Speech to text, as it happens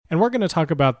And we're going to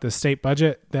talk about the state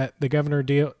budget that the governor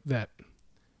And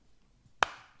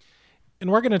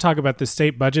we're going to talk about the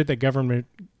state budget that government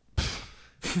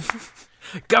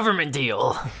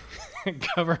deal.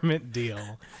 Government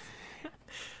deal.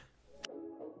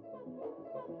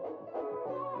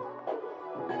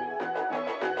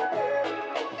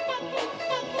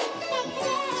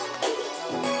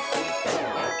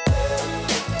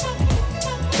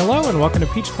 Hello and welcome to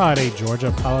Peach Pod, a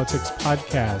Georgia politics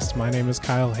podcast. My name is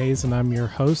Kyle Hayes and I'm your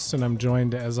host, and I'm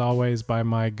joined as always by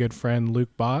my good friend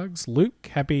Luke Boggs. Luke,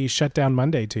 happy Shutdown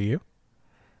Monday to you.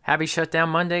 Happy Shutdown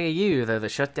Monday to you, though the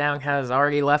shutdown has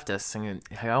already left us and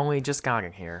I only just got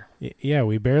in here. Yeah,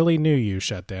 we barely knew you,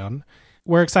 Shutdown.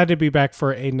 We're excited to be back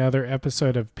for another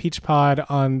episode of Peach Pod.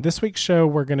 On this week's show,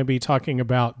 we're going to be talking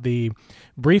about the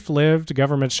brief-lived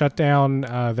government shutdown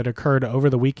that occurred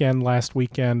over the weekend, last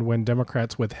weekend, when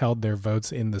Democrats withheld their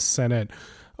votes in the Senate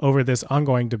over this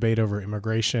ongoing debate over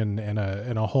immigration and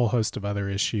a whole host of other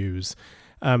issues.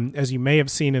 As you may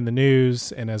have seen in the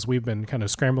news, and as we've been kind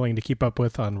of scrambling to keep up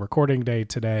with on recording day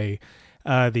today,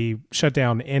 the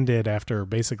shutdown ended after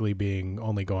basically being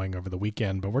only going over the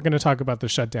weekend. But we're going to talk about the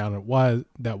shutdown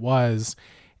that was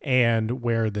and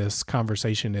where this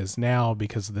conversation is now,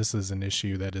 because this is an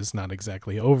issue that is not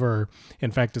exactly over.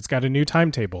 In fact, it's got a new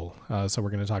timetable. So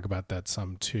we're going to talk about that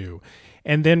some too.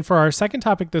 And then for our second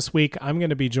topic this week, I'm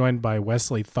going to be joined by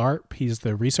Wesley Tharp. He's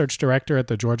the research director at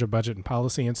the Georgia Budget and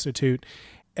Policy Institute.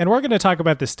 And we're going to talk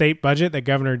about the state budget that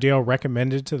Governor Deal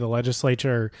recommended to the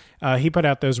legislature. He put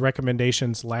out those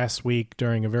recommendations last week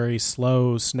during a very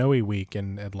slow, snowy week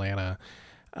in Atlanta.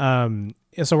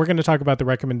 So we're going to talk about the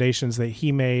recommendations that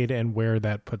he made and where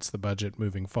that puts the budget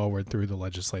moving forward through the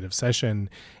legislative session.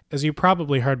 As you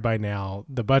probably heard by now,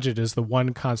 the budget is the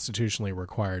one constitutionally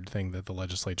required thing that the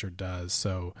legislature does.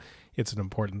 So it's an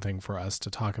important thing for us to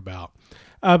talk about.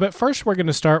 But first, we're going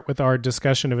to start with our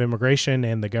discussion of immigration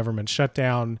and the government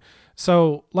shutdown.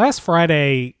 So last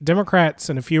Friday, Democrats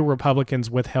and a few Republicans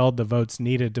withheld the votes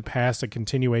needed to pass a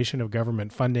continuation of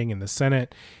government funding in the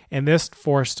Senate, and this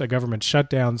forced a government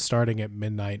shutdown starting at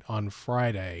midnight on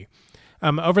Friday.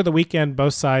 Over the weekend,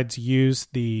 both sides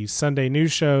used the Sunday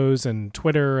news shows and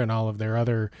Twitter and all of their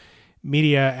other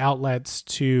media outlets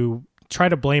to try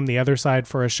to blame the other side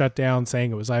for a shutdown,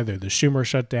 saying it was either the Schumer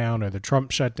shutdown or the Trump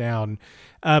shutdown,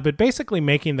 but basically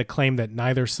making the claim that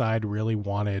neither side really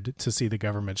wanted to see the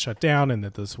government shut down and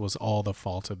that this was all the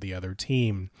fault of the other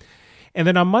team. And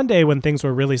then on Monday, when things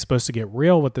were really supposed to get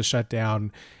real with the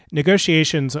shutdown,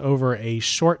 negotiations over a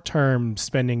short-term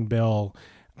spending bill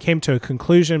came to a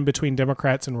conclusion between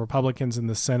Democrats and Republicans in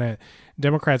the Senate.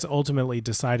 Democrats ultimately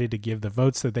decided to give the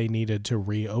votes that they needed to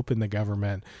reopen the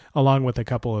government, along with a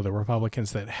couple of the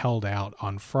Republicans that held out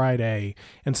on Friday.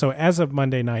 And so as of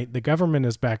Monday night, the government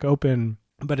is back open,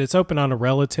 but it's open on a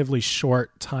relatively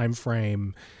short time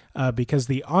frame because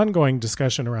the ongoing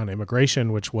discussion around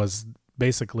immigration, which was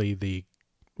basically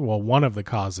one of the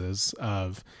causes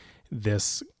of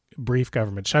this brief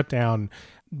government shutdown,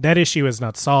 that issue is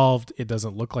not solved. It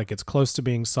doesn't look like it's close to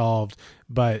being solved,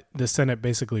 but the Senate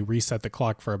basically reset the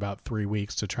clock for about 3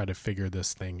 weeks to try to figure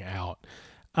this thing out.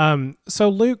 So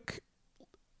Luke,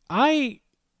 I'm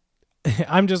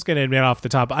just going to admit off the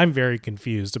top, I'm very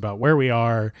confused about where we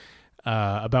are,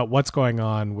 about what's going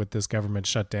on with this government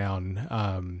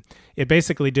shutdown. It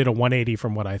basically did a 180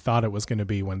 from what I thought it was going to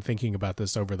be when thinking about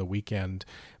this over the weekend.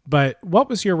 But what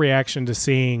was your reaction to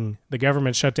seeing the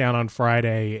government shutdown on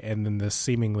Friday and then this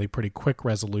seemingly pretty quick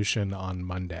resolution on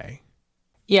Monday?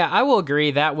 Yeah, I will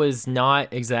agree. That was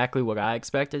not exactly what I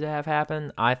expected to have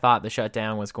happen. I thought the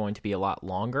shutdown was going to be a lot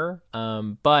longer.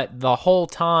 But the whole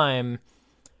time,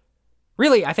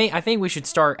 really, I think we should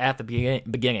start at the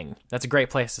beginning. That's a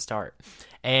great place to start.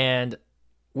 And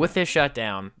with this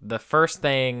shutdown, the first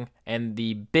thing and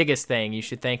the biggest thing you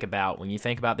should think about when you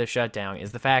think about this shutdown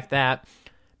is the fact that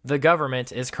the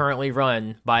government is currently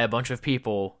run by a bunch of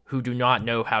people who do not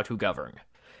know how to govern.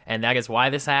 And that is why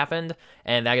this happened,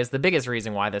 and that is the biggest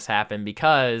reason why this happened,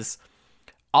 because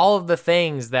all of the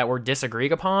things that were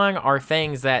disagreed upon are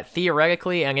things that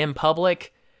theoretically and in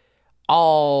public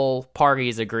all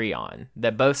parties agree on,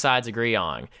 that both sides agree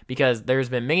on, because there's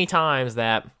been many times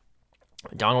that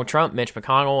Donald Trump, Mitch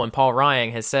McConnell, and Paul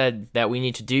Ryan has said that we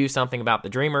need to do something about the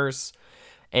Dreamers.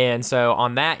 And so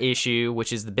on that issue,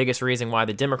 which is the biggest reason why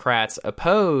the Democrats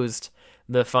opposed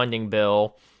the funding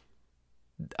bill,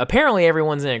 apparently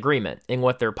everyone's in agreement in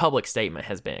what their public statement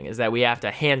has been, is that we have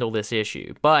to handle this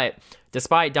issue. But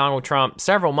despite Donald Trump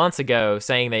several months ago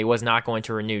saying that he was not going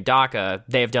to renew DACA,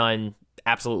 they have done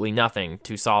absolutely nothing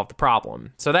to solve the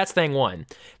problem. So that's thing one.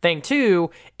 Thing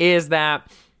two is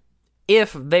that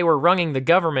if they were running the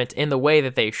government in the way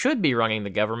that they should be running the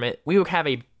government, we would have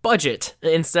a budget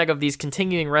instead of these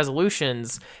continuing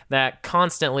resolutions that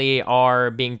constantly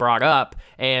are being brought up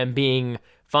and being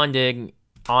funded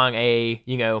on a,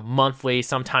 monthly,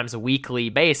 sometimes a weekly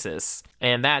basis.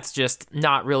 And that's just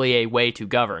not really a way to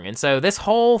govern. And so this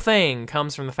whole thing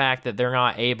comes from the fact that they're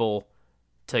not able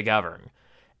to govern.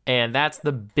 And that's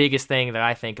the biggest thing that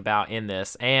I think about in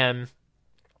this. And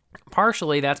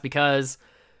partially that's because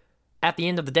at the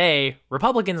end of the day,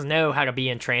 Republicans know how to be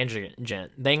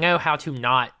intransigent. They know how to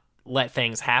not let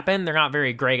things happen. They're not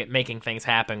very great at making things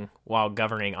happen while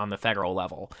governing on the federal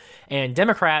level. And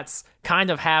Democrats kind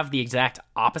of have the exact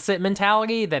opposite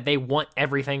mentality, that they want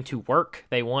everything to work.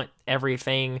 They want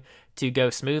everything to go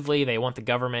smoothly. They want the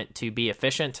government to be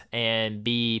efficient and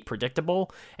be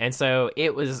predictable. And so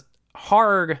it was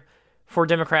hard for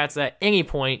Democrats at any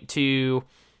point to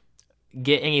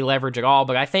get any leverage at all.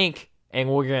 But I think, and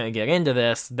we're going to get into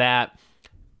this, that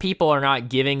people are not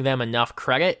giving them enough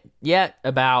credit yet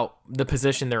about the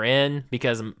position they're in,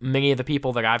 because many of the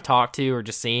people that I've talked to or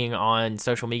just seeing on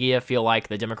social media feel like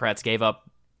the Democrats gave up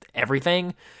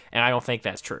everything, and I don't think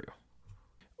that's true.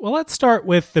 Well, let's start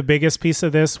with the biggest piece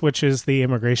of this, which is the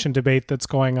immigration debate that's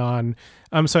going on.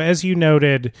 So as you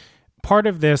noted, part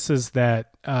of this is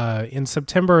that in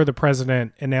September, the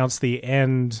president announced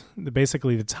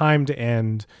basically the time to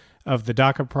end of the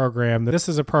DACA program. This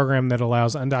is a program that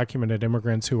allows undocumented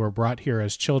immigrants who were brought here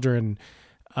as children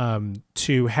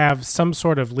to have some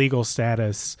sort of legal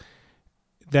status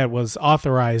that was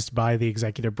authorized by the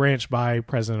executive branch, by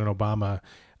President Obama.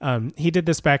 He did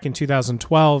this back in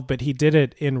 2012, but he did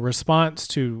it in response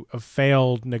to a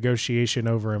failed negotiation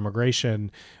over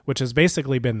immigration, which has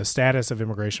basically been the status of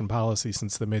immigration policy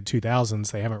since the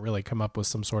mid-2000s. They haven't really come up with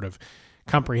some sort of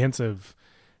comprehensive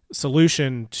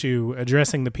solution to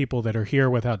addressing the people that are here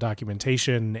without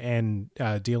documentation and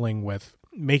dealing with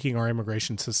making our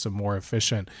immigration system more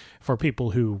efficient for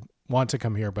people who want to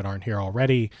come here but aren't here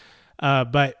already.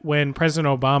 But when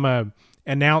President Obama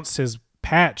announced his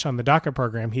patch on the DACA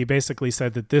program, he basically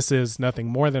said that this is nothing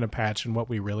more than a patch, and what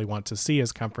we really want to see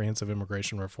is comprehensive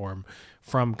immigration reform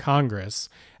from Congress.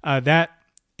 That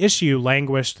issue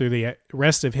languished through the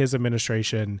rest of his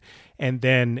administration. And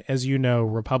then, as you know,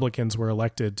 Republicans were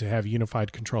elected to have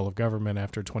unified control of government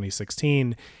after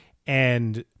 2016.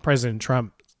 And President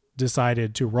Trump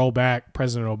decided to roll back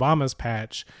President Obama's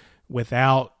patch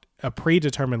without a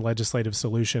predetermined legislative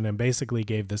solution, and basically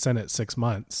gave the Senate 6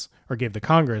 months, or gave the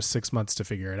Congress 6 months to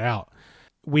figure it out.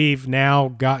 We've now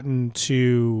gotten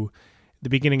to the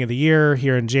beginning of the year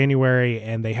here in January,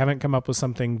 and they haven't come up with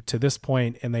something to this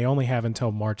point, and they only have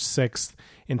until March 6th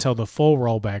until the full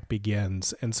rollback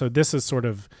begins. And so this is sort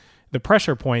of the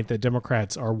pressure point that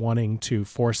Democrats are wanting to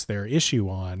force their issue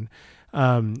on.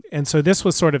 And so this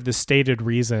was sort of the stated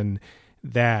reason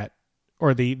that,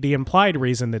 or the implied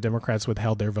reason that Democrats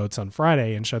withheld their votes on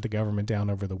Friday and shut the government down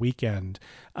over the weekend.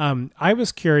 I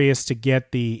was curious to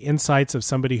get the insights of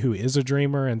somebody who is a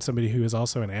dreamer and somebody who is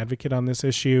also an advocate on this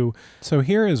issue. So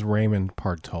here is Raymond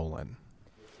Partolin.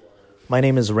 My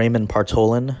name is Raymond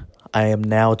Partolin. I am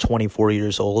now 24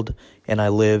 years old, and I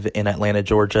live in Atlanta,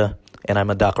 Georgia, and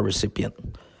I'm a DACA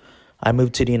recipient. I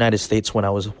moved to the United States when I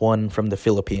was 1 from the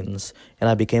Philippines, and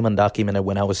I became undocumented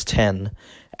when I was 10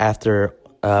 after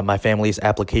my family's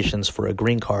applications for a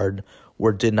green card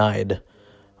were denied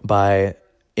by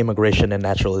Immigration and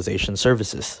Naturalization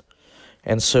Services.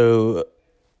 And so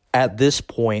at this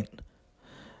point,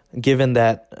 given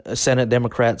that Senate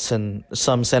Democrats and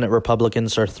some Senate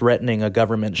Republicans are threatening a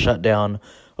government shutdown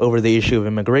over the issue of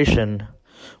immigration,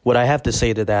 what I have to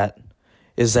say to that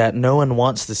is that no one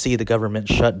wants to see the government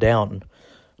shut down.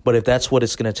 But if that's what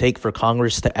it's going to take for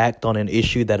Congress to act on an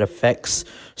issue that affects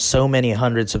so many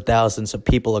hundreds of thousands of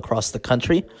people across the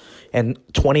country, and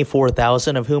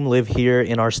 24,000 of whom live here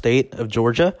in our state of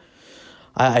Georgia,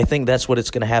 I think that's what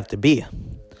it's going to have to be.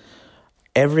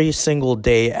 Every single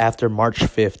day after March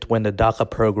 5th, when the DACA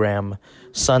program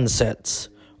sunsets,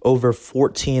 over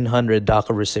 1,400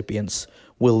 DACA recipients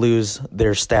will lose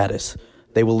their status.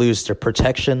 They will lose their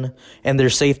protection and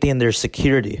their safety and their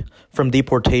security from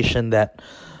deportation that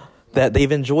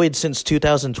they've enjoyed since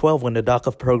 2012 when the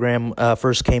DACA program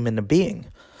first came into being.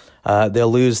 They'll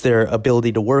lose their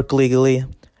ability to work legally,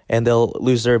 and they'll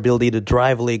lose their ability to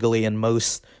drive legally in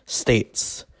most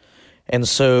states. And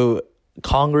so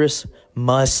Congress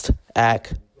must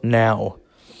act now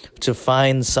to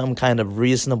find some kind of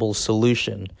reasonable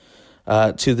solution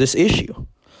to this issue.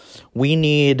 We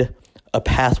need a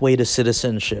pathway to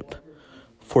citizenship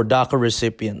for DACA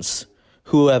recipients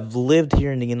who have lived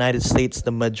here in the United States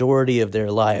the majority of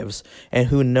their lives and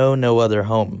who know no other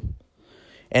home.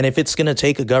 And if it's going to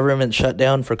take a government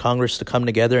shutdown for Congress to come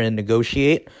together and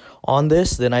negotiate on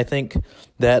this, then I think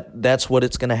that that's what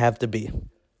it's going to have to be.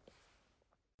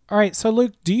 All right. So,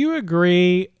 Luke, do you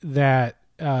agree that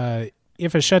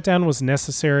if a shutdown was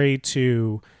necessary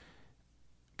to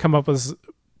come up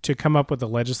with a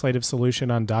legislative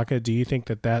solution on DACA, do you think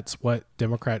that that's what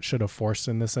Democrats should have forced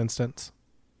in this instance?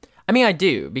 I mean, I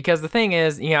do, because the thing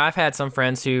is, I've had some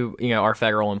friends who, are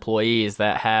federal employees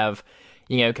that have,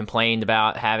 complained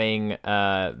about having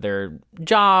their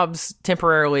jobs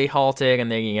temporarily halted,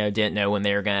 and they, didn't know when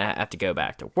they were going to have to go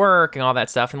back to work and all that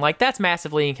stuff. And, that's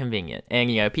massively inconvenient.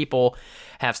 And, people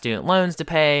have student loans to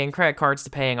pay and credit cards to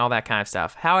pay and all that kind of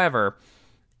stuff. However,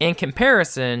 in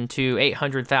comparison to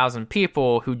 800,000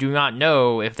 people who do not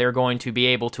know if they're going to be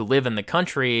able to live in the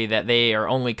country that they are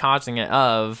only cognizant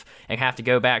of and have to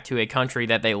go back to a country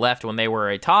that they left when they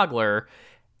were a toddler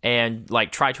and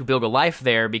try to build a life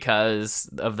there because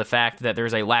of the fact that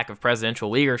there's a lack of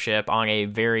presidential leadership on a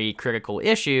very critical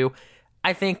issue,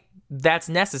 I think that's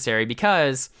necessary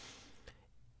because,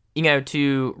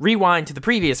 to rewind to the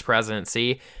previous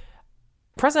presidency,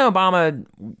 President Obama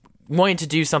wanted to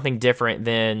do something different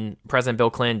than President Bill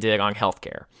Clinton did on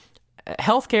healthcare.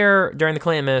 Healthcare during the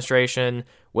Clinton administration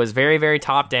was very, very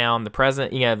top down. The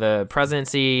the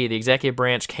presidency, the executive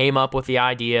branch came up with the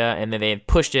idea, and then they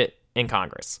pushed it in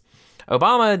Congress.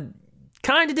 Obama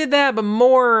kind of did that, but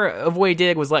more of what he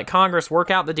did was let Congress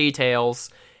work out the details.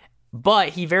 But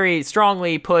he very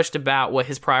strongly pushed about what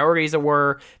his priorities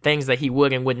were, things that he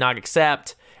would and would not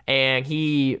accept, and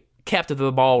he kept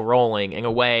the ball rolling in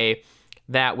a way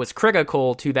that was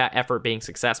critical to that effort being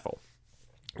successful.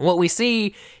 What we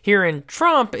see here in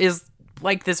Trump is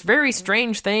this very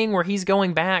strange thing where he's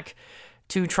going back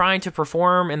to trying to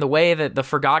perform in the way that the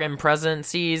forgotten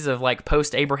presidencies of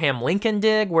post-Abraham Lincoln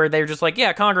did, where they're just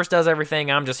yeah, Congress does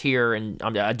everything, I'm just here and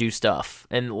I do stuff.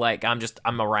 And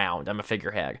I'm around, I'm a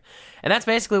figurehead. And that's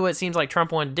basically what it seems like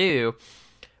Trump wanted to do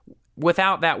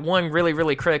without that one really,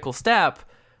 really critical step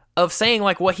of saying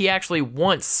what he actually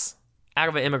wants out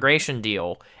of an immigration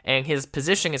deal, and his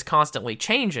position is constantly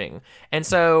changing. And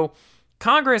so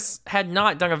Congress had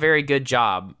not done a very good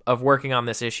job of working on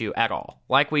this issue at all.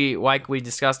 Like we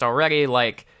discussed already,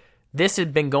 this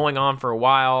had been going on for a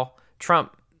while.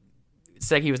 Trump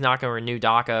said he was not going to renew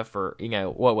DACA for,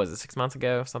 what was it, 6 months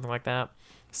ago, something like that.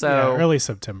 So yeah, early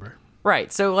September.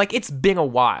 Right. So it's been a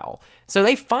while. So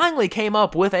they finally came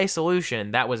up with a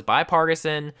solution that was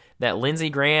bipartisan, that Lindsey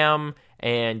Graham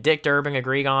and Dick Durbin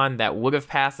agreed on, that would have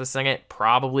passed the Senate,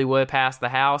 probably would have passed the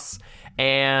House.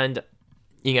 And,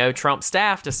 Trump's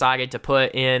staff decided to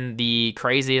put in the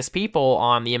craziest people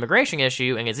on the immigration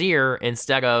issue in his ear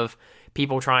instead of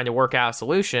people trying to work out a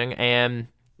solution. And,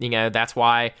 that's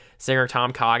why Senator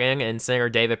Tom Cotton and Senator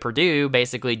David Perdue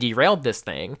basically derailed this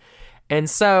thing. And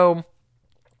so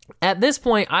at this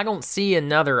point, I don't see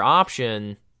another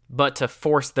option but to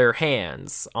force their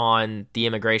hands on the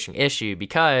immigration issue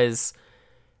because,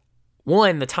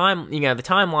 one, the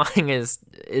timeline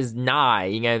is nigh.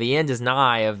 The end is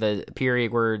nigh of the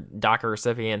period where DACA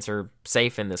recipients are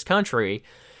safe in this country,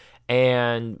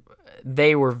 and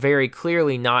they were very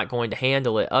clearly not going to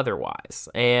handle it otherwise.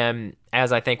 And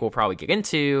as I think we'll probably get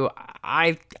into,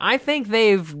 I think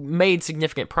they've made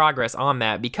significant progress on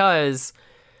that because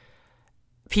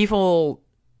people,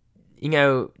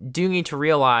 do need to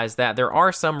realize that there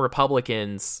are some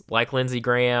Republicans like Lindsey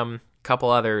Graham, a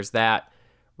couple others that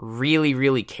really,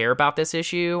 really care about this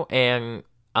issue. And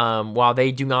while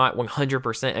they do not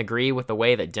 100% agree with the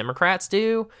way that Democrats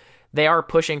do, they are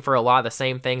pushing for a lot of the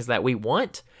same things that we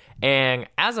want. And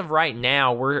as of right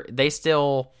now, they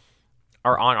still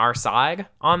are on our side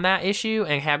on that issue.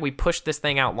 And had we pushed this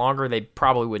thing out longer, they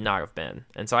probably would not have been.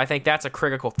 And so I think that's a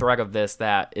critical thread of this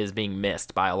that is being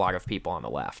missed by a lot of people on the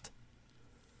left.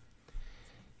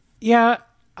 Yeah,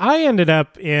 I ended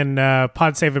up in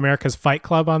Pod Save America's Fight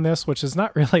Club on this, which is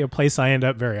not really a place I end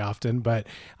up very often, but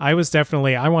I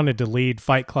wanted to lead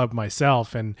Fight Club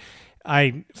myself, and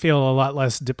I feel a lot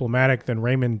less diplomatic than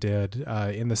Raymond did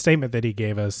in the statement that he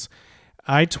gave us.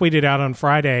 I tweeted out on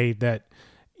Friday that,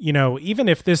 even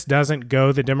if this doesn't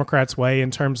go the Democrats' way in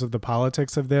terms of the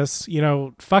politics of this,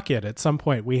 fuck it. At some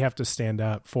point, we have to stand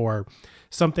up for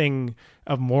something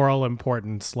of moral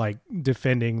importance, like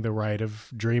defending the right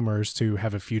of dreamers to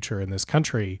have a future in this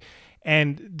country.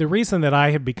 And the reason that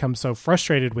I have become so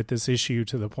frustrated with this issue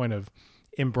to the point of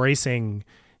embracing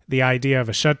the idea of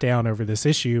a shutdown over this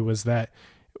issue was that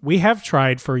we have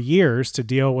tried for years to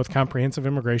deal with comprehensive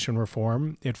immigration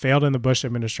reform. It failed in the Bush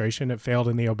administration. It failed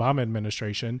in the Obama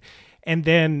administration. And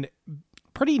then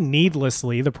pretty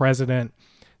needlessly, the president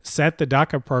set the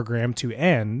DACA program to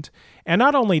end. And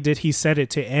not only did he set it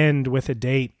to end with a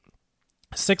date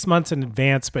 6 months in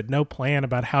advance, but no plan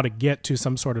about how to get to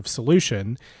some sort of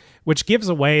solution, which gives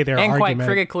away their argument. And quite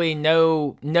critically,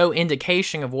 no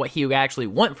indication of what he would actually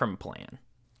want from a plan,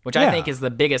 which I think is the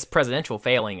biggest presidential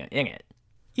failing in it.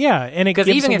 Yeah, and it gives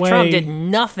Because even away... if Trump did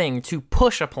nothing to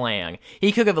push a plan,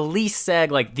 he could have at least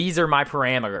said, like, these are my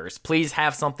parameters. Please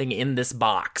have something in this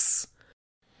box.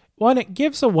 Well, and it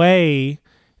gives away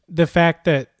the fact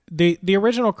that the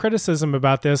original criticism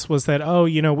about this was that, oh,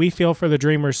 you know, we feel for the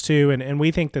Dreamers too, and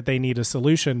we think that they need a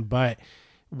solution, but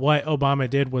what Obama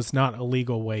did was not a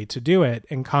legal way to do it,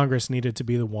 and Congress needed to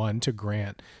be the one to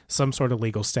grant some sort of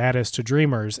legal status to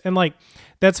Dreamers. And, like,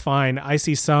 that's fine. I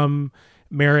see some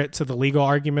merit to the legal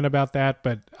argument about that,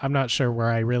 but I'm not sure where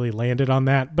I really landed on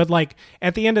that. But, like,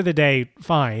 at the end of the day,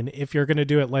 fine. If you're going to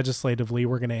do it legislatively,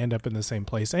 we're going to end up in the same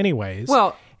place anyways.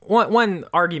 Well, one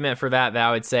argument for that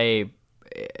I would say,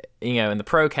 you know, in the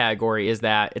pro category is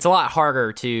that it's a lot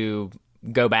harder to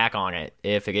go back on it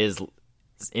if it is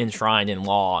enshrined in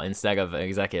law instead of an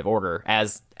executive order,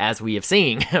 as we have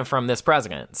seen from this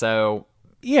president. So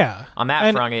yeah, on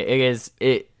that front,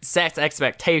 it sets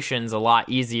expectations a lot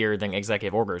easier than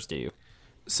executive orders do.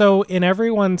 So in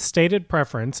everyone's stated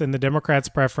preference, in the Democrats'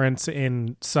 preference,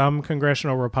 in some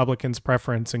congressional Republicans'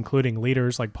 preference, including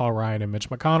leaders like Paul Ryan and Mitch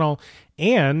McConnell,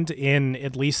 and in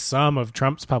at least some of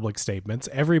Trump's public statements,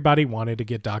 everybody wanted to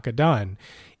get DACA done.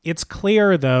 It's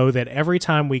clear, though, that every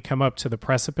time we come up to the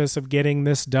precipice of getting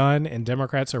this done and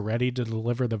Democrats are ready to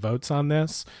deliver the votes on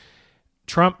this,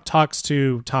 Trump talks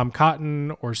to Tom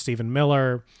Cotton or Stephen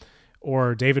Miller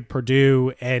or David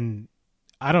Perdue and,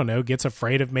 I don't know, gets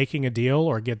afraid of making a deal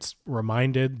or gets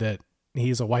reminded that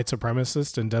he's a white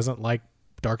supremacist and doesn't like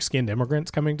dark-skinned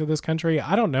immigrants coming to this country.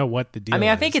 I don't know what the deal is.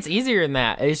 I think it's easier than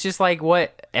that. It's just like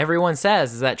what everyone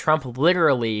says is that Trump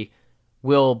literally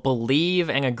will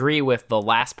believe and agree with the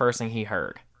last person he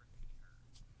heard.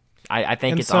 I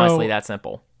think it's honestly that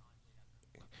simple.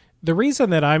 The reason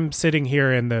that I'm sitting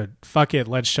here in the fuck it,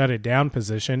 let's shut it down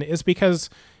position is because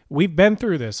we've been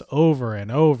through this over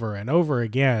and over and over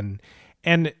again.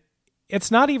 And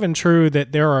it's not even true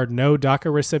that there are no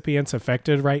DACA recipients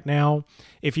affected right now.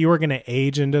 If you were going to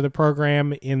age into the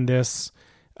program in this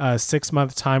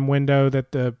 6-month time window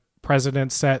that the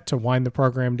president set to wind the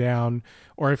program down,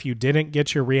 or if you didn't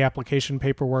get your reapplication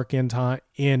paperwork in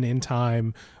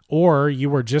time, or you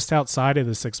were just outside of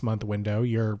the 6-month window,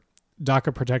 your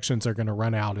DACA protections are going to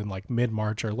run out in like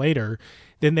mid-March or later,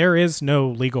 then there is no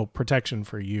legal protection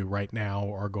for you right now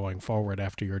or going forward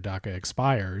after your DACA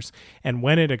expires. And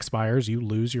when it expires, you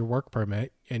lose your work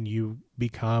permit and you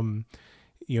become,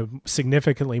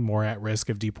 significantly more at risk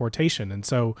of deportation. And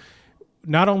so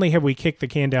not only have we kicked the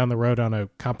can down the road on a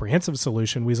comprehensive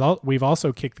solution, we've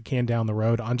also kicked the can down the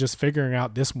road on just figuring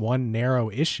out this one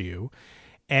narrow issue.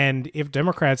 And if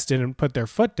Democrats didn't put their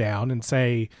foot down and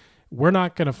say, we're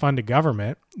not going to fund a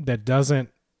government that doesn't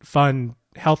fund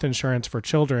health insurance for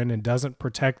children and doesn't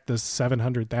protect the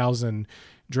 700,000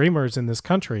 dreamers in this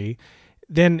country,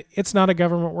 then it's not a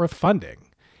government worth funding.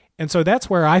 And so that's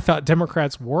where I thought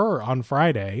Democrats were on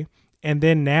Friday. And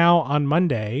then now on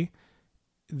Monday,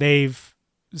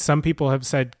 some people have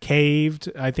said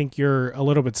caved. I think you're a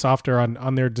little bit softer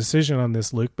on their decision on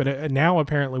this, Luke, but now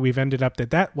apparently we've ended up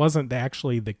that wasn't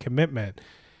actually the commitment,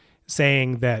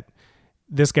 saying that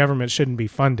this government shouldn't be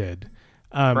funded.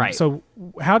 Right. So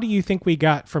how do you think we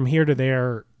got from here to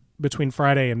there between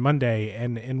Friday and Monday?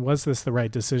 And was this the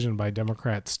right decision by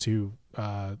Democrats to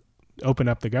open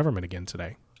up the government again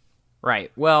today?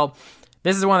 Right. Well,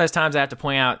 this is one of those times I have to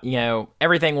point out,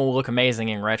 everything will look amazing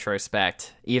in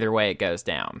retrospect, either way it goes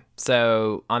down.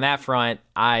 So on that front,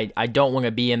 I don't want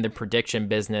to be in the prediction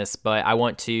business, but I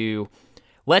want to,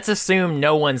 let's assume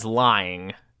no one's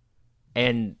lying.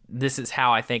 And this is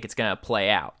how I think it's going to play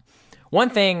out. One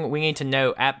thing we need to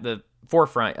note at the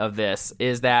forefront of this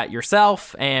is that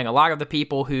yourself and a lot of the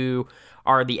people who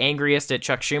are the angriest at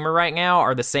Chuck Schumer right now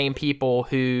are the same people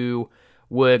who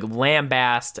would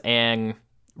lambaste and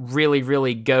really,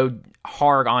 really go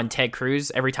hard on Ted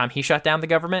Cruz every time he shut down the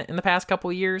government in the past couple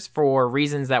of years for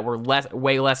reasons that were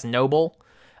way less noble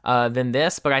than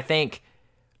this. But I think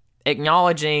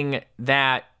acknowledging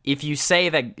that if you say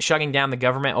that shutting down the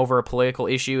government over a political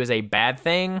issue is a bad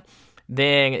thing,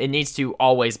 then it needs to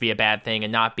always be a bad thing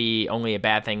and not be only a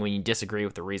bad thing when you disagree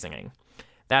with the reasoning.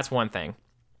 That's one thing.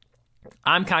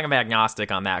 I'm kind of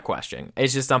agnostic on that question.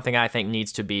 It's just something I think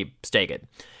needs to be stated.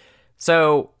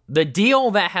 So the deal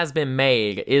that has been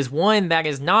made is one that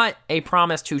is not a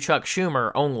promise to Chuck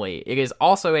Schumer only. It is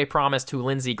also a promise to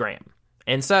Lindsey Graham.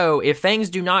 And so, if things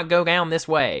do not go down this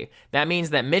way, that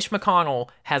means that Mitch McConnell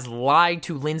has lied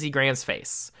to Lindsey Graham's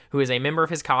face, who is a member of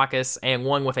his caucus and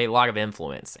one with a lot of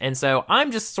influence. And so,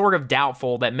 I'm just sort of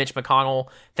doubtful that Mitch McConnell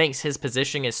thinks his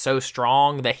position is so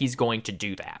strong that he's going to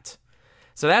do that.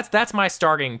 So that's my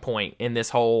starting point in this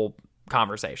whole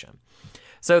conversation.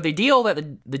 So the deal that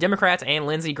the Democrats and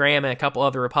Lindsey Graham and a couple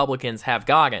other Republicans have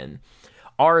gotten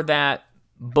are that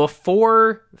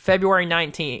before February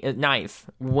 9th,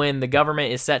 when the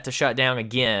government is set to shut down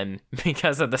again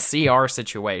because of the CR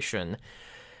situation,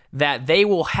 that they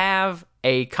will have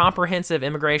a comprehensive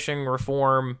immigration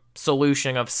reform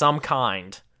solution of some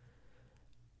kind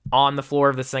on the floor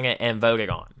of the Senate and voted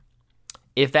on.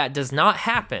 If that does not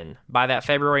happen by that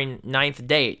February 9th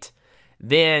date,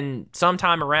 then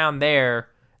sometime around there,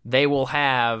 they will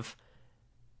have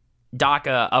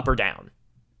DACA up or down.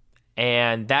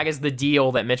 And that is the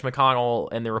deal that Mitch McConnell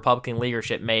and the Republican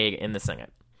leadership made in the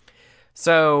Senate.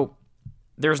 So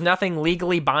there's nothing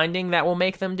legally binding that will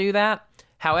make them do that.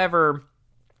 However,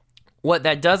 what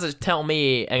that does is tell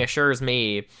me and assures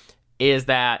me is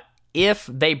that if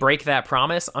they break that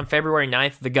promise on February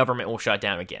 9th, the government will shut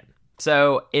down again.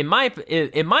 So in my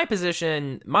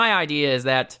position, my idea is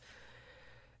that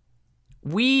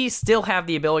we still have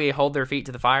the ability to hold their feet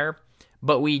to the fire,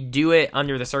 but we do it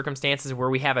under the circumstances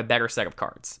where we have a better set of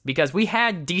cards. Because we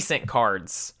had decent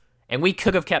cards, and we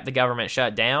could have kept the government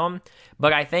shut down,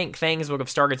 but I think things would have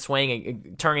started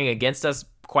turning against us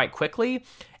quite quickly.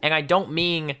 And I don't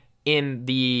mean in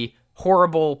the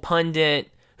horrible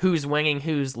pundit, who's winning,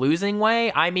 who's losing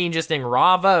way. I mean just in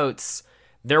raw votes,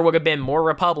 there would have been more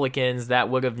Republicans that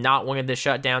would have not wanted the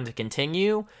shutdown to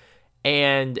continue.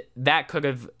 And that could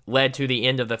have led to the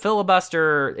end of the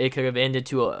filibuster. It could have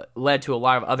led to a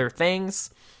lot of other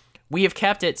things. We have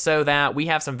kept it so that we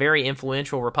have some very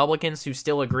influential Republicans who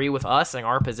still agree with us and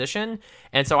our position.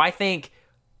 And so I think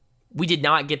we did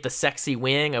not get the sexy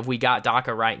win of we got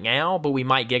DACA right now, but we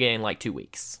might get it in like 2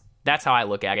 weeks. That's how I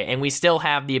look at it. And we still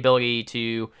have the ability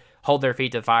to hold their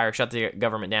feet to the fire, shut the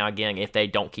government down again if they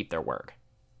don't keep their word.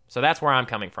 So that's where I'm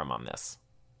coming from on this.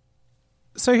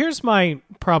 So here's my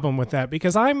problem with that,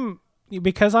 because I'm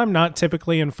not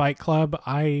typically in Fight Club.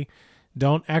 I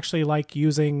don't actually like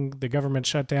using the government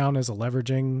shutdown as a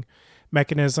leveraging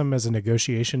mechanism, as a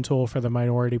negotiation tool for the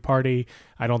minority party.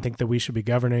 I don't think that we should be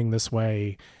governing this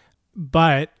way.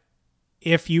 But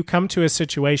if you come to a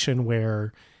situation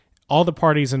where all the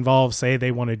parties involved say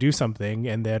they want to do something,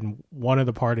 and then one of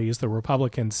the parties, the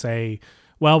Republicans, say,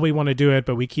 well, we want to do it,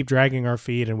 but we keep dragging our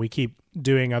feet and we keep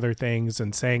doing other things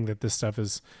and saying that this stuff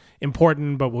is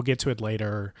important, but we'll get to it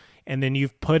later. And then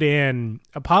you've put in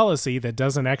a policy that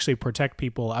doesn't actually protect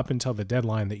people up until the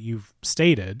deadline that you've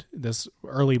stated, this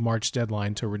early March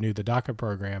deadline to renew the DACA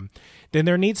program, then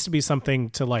there needs to be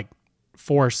something to like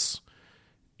force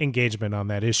engagement on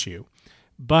that issue.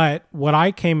 But what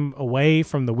I came away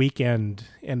from the weekend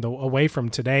and away from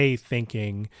today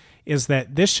thinking is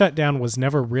that this shutdown was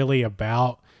never really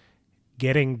about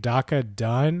getting DACA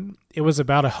done. It was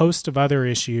about a host of other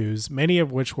issues, many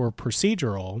of which were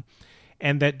procedural,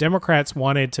 and that Democrats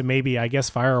wanted to maybe, I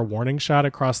guess, fire a warning shot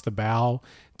across the bow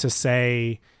to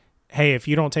say, hey, if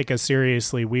you don't take us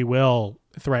seriously, we will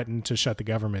threaten to shut the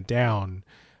government down.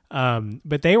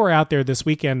 But they were out there this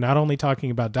weekend not only talking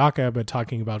about DACA, but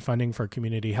talking about funding for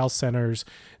community health centers,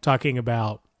 talking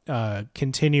about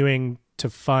continuing to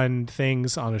fund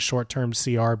things on a short-term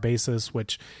CR basis,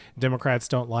 which Democrats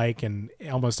don't like, and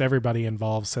almost everybody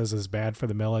involved says is bad for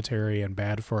the military and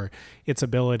bad for its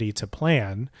ability to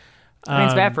plan. I mean,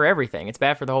 it's bad for everything. It's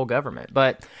bad for the whole government.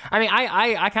 But I mean,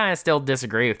 I kind of still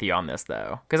disagree with you on this,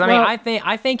 though, because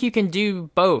I think you can do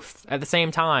both at the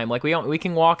same time. Like we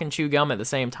can walk and chew gum at the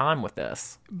same time with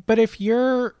this. But if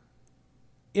you're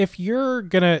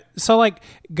gonna, so like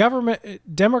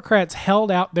Democrats held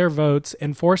out their votes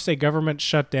and forced a government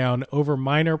shutdown over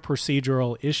minor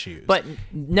procedural issues. But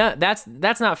no, that's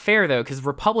not fair though, because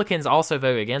Republicans also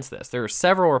voted against this. There were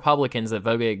several Republicans that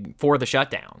voted for the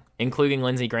shutdown, including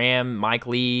Lindsey Graham, Mike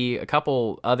Lee, a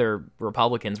couple other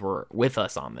Republicans were with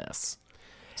us on this.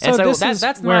 And so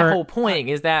that's my whole point,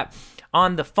 is that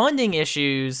on the funding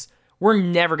issues, we're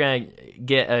never going to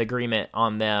get an agreement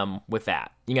on them with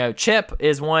that. You know, CHIP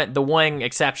is the one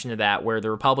exception to that, where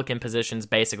the Republican position's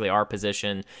basically our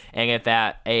position, and if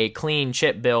that a clean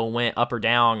CHIP bill went up or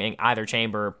down in either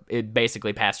chamber, it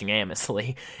basically passed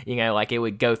unanimously. You know, like it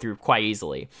would go through quite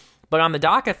easily. But on the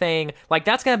DACA thing, like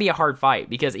that's going to be a hard fight,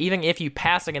 because even if you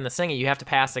pass it in the Senate, you have to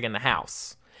pass it in the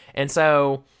House. And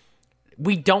so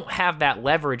we don't have that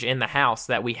leverage in the House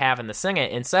that we have in the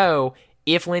Senate. And so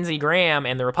if Lindsey Graham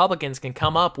and the Republicans can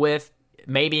come up with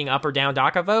maybe an up or down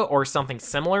DACA vote or something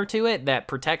similar to it that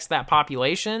protects that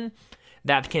population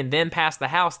that can then pass the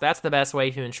House, that's the best way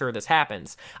to ensure this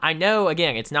happens. I know,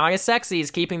 again, it's not as sexy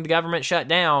as keeping the government shut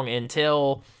down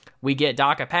until we get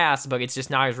DACA passed, but it's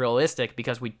just not as realistic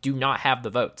because we do not have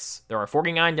the votes. There are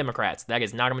 49 Democrats. That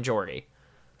is not a majority.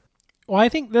 Well, I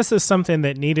think this is something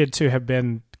that needed to have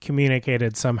been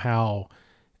communicated somehow,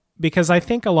 because I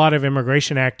think a lot of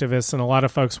immigration activists and a lot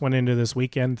of folks went into this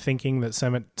weekend thinking that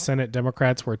Senate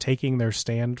Democrats were taking their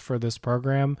stand for this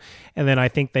program. And then I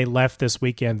think they left this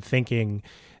weekend thinking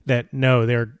that, no,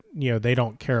 they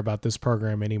don't care about this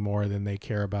program any more than they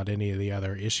care about any of the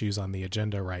other issues on the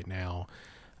agenda right now.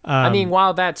 I mean,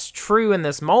 while that's true in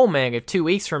this moment, if 2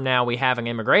 weeks from now we have an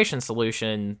immigration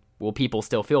solution, will people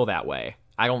still feel that way?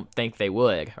 I don't think they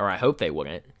would, or I hope they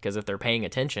wouldn't, because if they're paying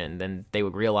attention, then they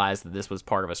would realize that this was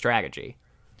part of a strategy.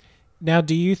 Now,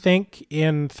 do you think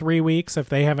in 3 weeks, if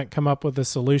they haven't come up with a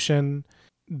solution,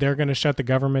 they're going to shut the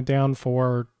government down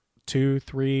for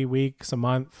 2-3 weeks, a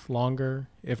month, longer,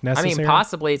 if necessary? I mean,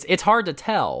 possibly. It's hard to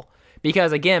tell,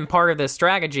 because, again, part of this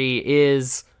strategy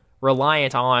is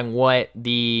reliant on what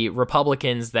the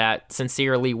Republicans that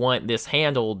sincerely want this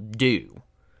handled do.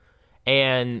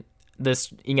 And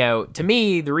this, to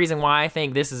me, the reason why I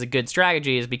think this is a good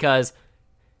strategy is because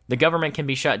the government can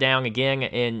be shut down again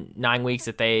in 9 weeks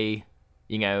if they,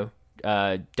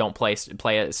 don't play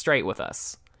it straight with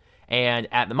us. And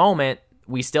at the moment,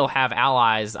 we still have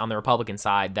allies on the Republican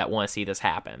side that want to see this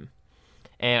happen.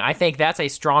 And I think that's a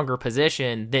stronger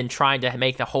position than trying to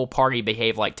make the whole party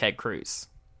behave like Ted Cruz.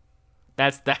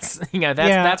 That's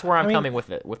where I'm coming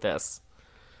with this.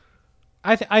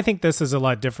 I think this is a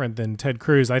lot different than Ted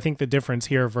Cruz. I think the difference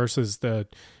here versus the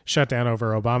shutdown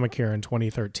over Obamacare in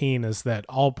 2013 is that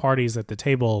all parties at the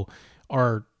table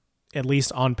are, at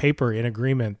least on paper, in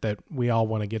agreement that we all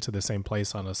want to get to the same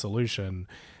place on a solution.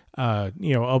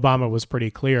 Obama was pretty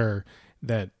clear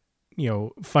that,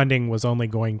 funding was only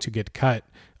going to get cut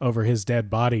over his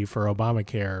dead body for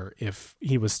Obamacare if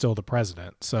he was still the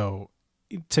president. So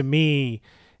to me,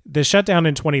 the shutdown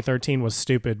in 2013 was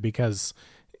stupid because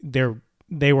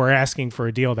they were asking for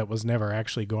a deal that was never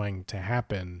actually going to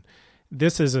happen.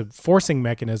 This is a forcing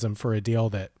mechanism for a deal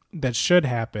that should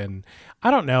happen.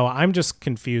 I don't know. I'm just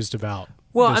confused about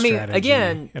the strategy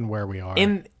again, and where we are.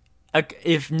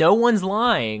 If no one's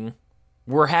lying,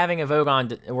 we're having a vote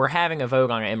on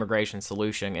an immigration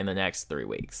solution in the next 3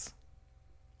 weeks.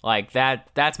 Like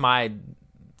that's my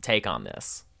take on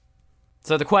this.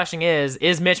 So the question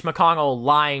is Mitch McConnell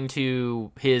lying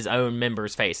to his own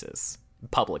members' faces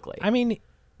publicly? I mean,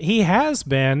 he has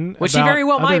been, which he very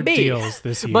well might be. Deals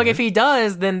this year. But if he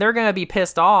does, then they're going to be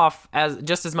pissed off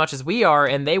just as much as we are,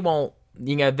 and they won't.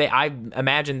 I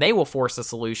imagine they will force a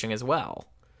solution as well.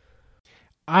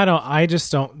 I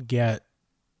don't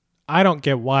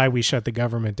get why we shut the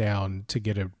government down to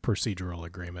get a procedural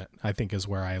agreement, I think is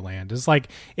where I land. It's like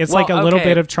a little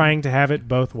bit of trying to have it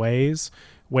both ways,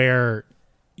 where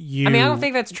I don't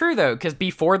think that's true, though, because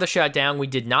before the shutdown, we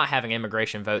did not have an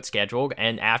immigration vote scheduled,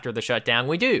 and after the shutdown,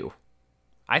 we do.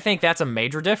 I think that's a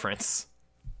major difference.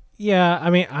 Yeah, I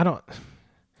mean, I don't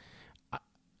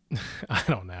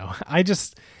know.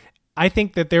 I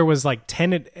think that there was like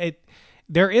 10...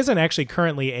 there isn't actually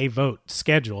currently a vote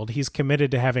scheduled. He's committed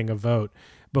to having a vote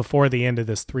before the end of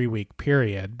this 3-week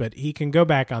period, but he can go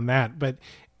back on that. But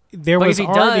if he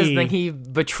does, then he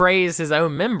betrays his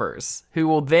own members, who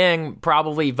will then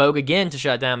probably vote again to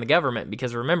shut down the government,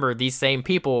 because remember, these same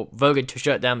people voted to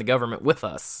shut down the government with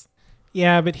us.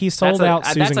 Yeah, but he sold out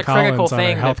Susan Collins. That's a critical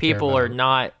thing that people are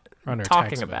not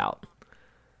talking about.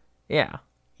 Yeah.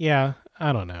 Yeah,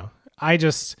 I don't know.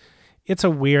 It's a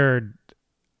weird...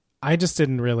 I just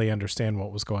didn't really understand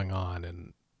what was going on,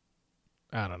 and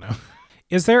I don't know.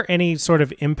 Is there any sort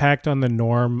of impact on the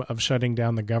norm of shutting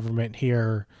down the government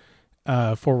here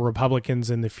for Republicans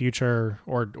in the future,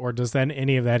 or does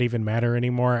any of that even matter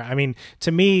anymore? I mean,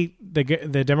 to me,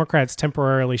 the Democrats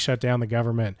temporarily shut down the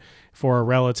government for a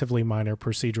relatively minor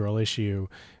procedural issue,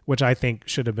 which I think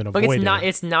should have been avoided. But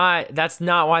it's not. That's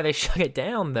not why they shut it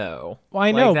down, though. Well,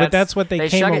 I know, but that's what they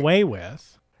came away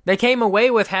with. They came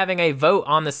away with having a vote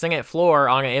on the Senate floor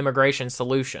on an immigration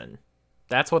solution.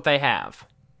 That's what they have.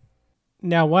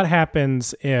 Now, what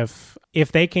happens if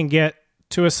they can get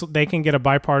they can get a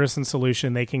bipartisan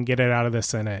solution, they can get it out of the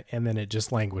Senate, and then it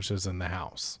just languishes in the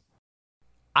House?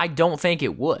 I don't think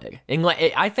it would. And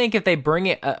I think if they bring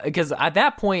it, because at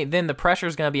that point, then the pressure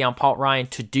is going to be on Paul Ryan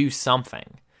to do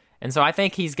something, and so I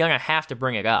think he's going to have to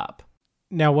bring it up.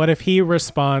 Now, what if he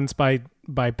responds by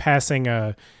passing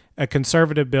a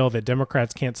conservative bill that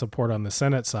Democrats can't support on the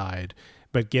Senate side,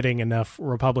 but getting enough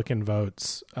Republican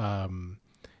votes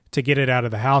to get it out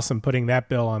of the House and putting that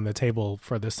bill on the table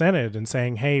for the Senate and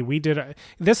saying, hey,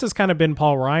 this has kind of been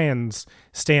Paul Ryan's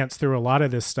stance through a lot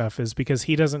of this stuff, is because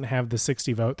he doesn't have the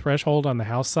 60 vote threshold on the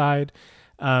House side.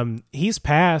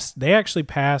 They actually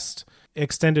passed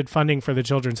extended funding for the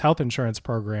Children's Health Insurance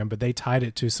Program, but they tied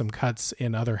it to some cuts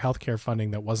in other healthcare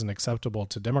funding that wasn't acceptable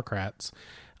to Democrats.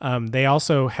 They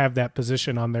also have that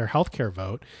position on their healthcare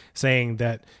vote, saying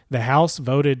that the House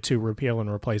voted to repeal and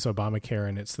replace Obamacare,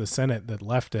 and it's the Senate that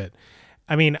left it.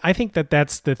 I mean, I think that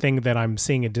that's the thing that I'm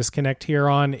seeing a disconnect here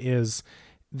on, is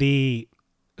the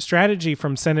strategy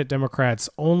from Senate Democrats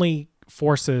only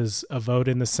forces a vote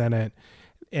in the Senate,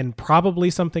 and probably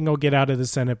something will get out of the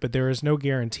Senate, but there is no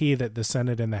guarantee that the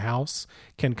Senate and the House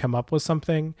can come up with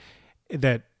something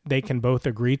that they can both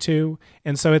agree to.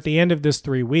 And so at the end of this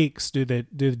 3 weeks, do the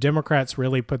Democrats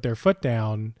really put their foot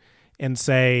down and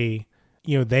say,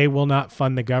 they will not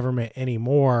fund the government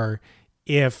anymore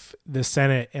if the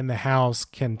Senate and the House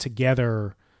cannot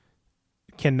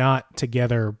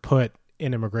together put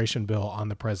an immigration bill on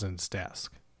the president's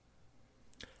desk?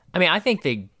 I mean, I think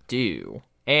they do.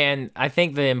 And I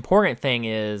think the important thing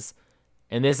is,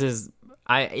 and this is,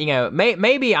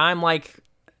 maybe I'm like,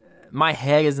 my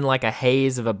head is in like a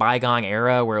haze of a bygone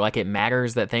era where like it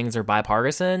matters that things are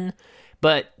bipartisan,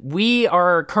 but we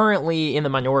are currently in the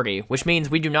minority, which means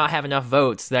we do not have enough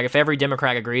votes that if every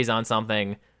Democrat agrees on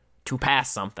something, to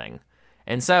pass something.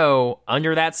 And so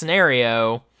under that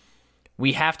scenario,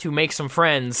 we have to make some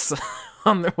friends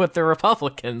with the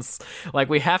Republicans. Like,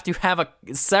 we have to have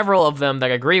several of them that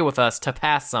agree with us to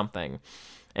pass something.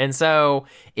 And so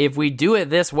if we do it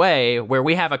this way, where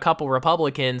we have a couple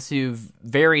Republicans who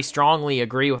very strongly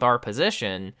agree with our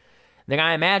position, then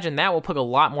I imagine that will put a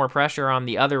lot more pressure on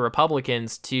the other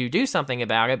Republicans to do something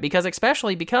about it,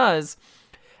 especially because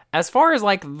as far as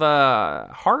like the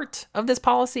heart of this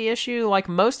policy issue, like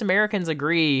most Americans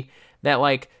agree that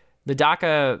like the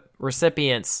DACA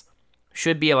recipients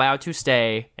should be allowed to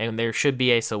stay and there should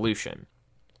be a solution.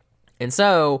 And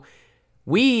so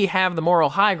we have the moral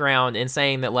high ground in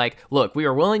saying that, like, look, we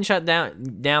are willing to shut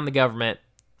down the government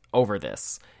over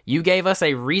this. You gave us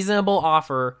a reasonable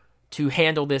offer to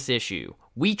handle this issue.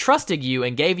 We trusted you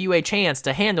and gave you a chance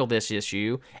to handle this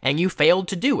issue, and you failed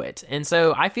to do it. And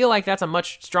so I feel like that's a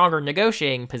much stronger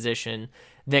negotiating position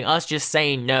than us just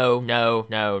saying no, no,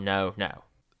 no, no, no.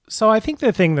 So I think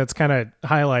the thing that's kind of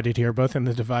highlighted here, both in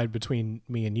the divide between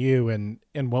me and you and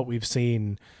what we've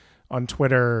seen on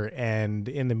Twitter and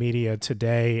in the media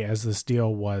today as this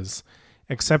deal was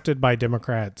accepted by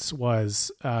Democrats,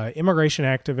 was immigration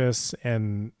activists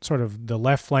and sort of the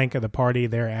left flank of the party.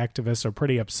 Their activists are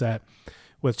pretty upset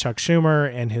with Chuck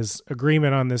Schumer and his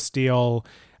agreement on this deal.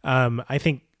 I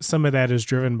think some of that is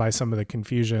driven by some of the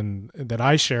confusion that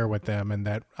I share with them, and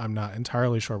that I'm not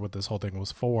entirely sure what this whole thing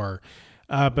was for.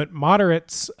 But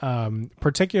moderates,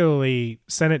 particularly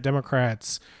Senate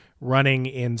Democrats, running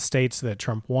in states that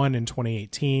Trump won in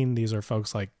 2018. These are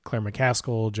folks like Claire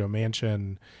McCaskill, Joe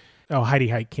Manchin, Heidi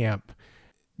Heitkamp.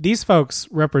 These folks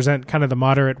represent kind of the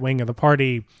moderate wing of the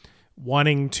party,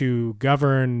 wanting to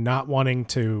govern, not wanting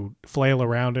to flail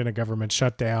around in a government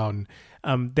shutdown.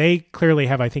 They clearly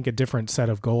have, I think, a different set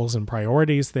of goals and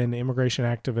priorities than immigration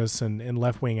activists and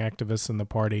left-wing activists in the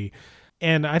party.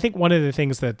 And I think one of the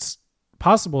things that's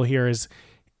possible here is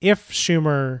if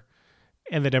Schumer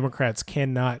and the Democrats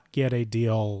cannot get a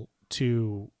deal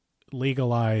to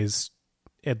legalize,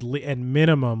 at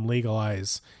minimum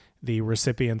legalize the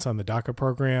recipients on the DACA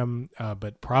program,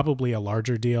 but probably a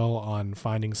larger deal on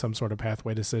finding some sort of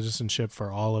pathway to citizenship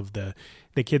for all of the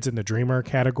kids in the Dreamer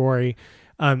category.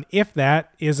 If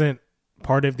that isn't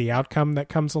part of the outcome that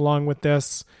comes along with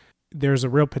this, there's a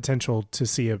real potential to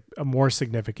see a more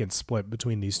significant split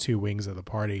between these two wings of the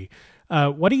party.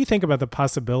 What do you think about the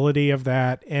possibility of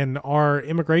that? And are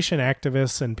immigration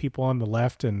activists and people on the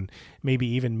left, and maybe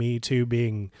even me too,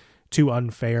 being too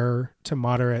unfair to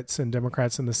moderates and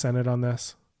Democrats in the Senate on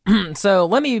this? So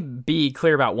let me be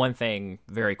clear about one thing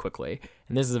very quickly.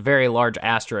 And this is a very large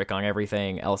asterisk on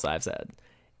everything else I've said.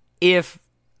 If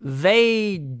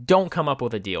they don't come up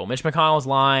with a deal, Mitch McConnell's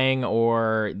lying,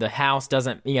 or the House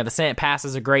doesn't, the Senate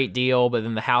passes a great deal, but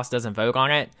then the House doesn't vote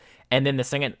on it, and then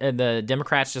the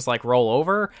Democrats just like roll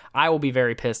over, I will be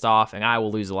very pissed off and I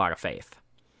will lose a lot of faith.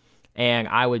 And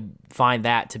I would find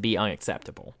that to be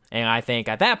unacceptable. And I think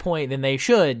at that point, then they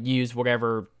should use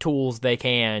whatever tools they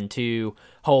can to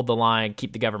hold the line,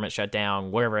 keep the government shut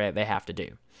down, whatever they have to do.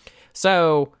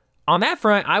 So on that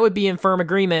front, I would be in firm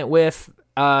agreement with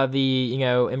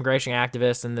the immigration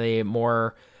activists and the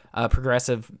more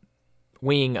progressive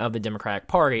wing of the Democratic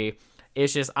Party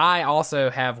It's just I also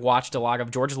have watched a lot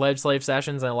of Georgia legislative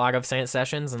sessions and a lot of Senate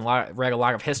sessions and read a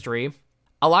lot of history.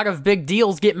 A lot of big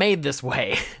deals get made this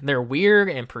way. They're weird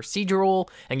and procedural,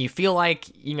 and you feel like,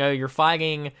 you're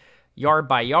fighting yard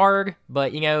by yard.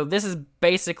 But, this is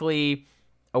basically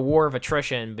a war of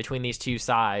attrition between these two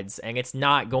sides, and it's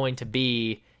not going to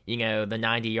be, the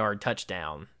 90-yard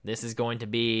touchdown. This is going to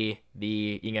be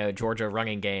the, Georgia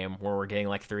running game where we're getting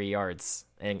like 3 yards,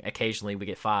 and occasionally we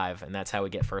get 5, and that's how we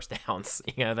get first downs.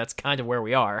 That's kind of where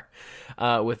we are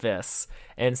with this.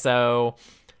 And so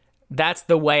that's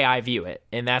the way I view it,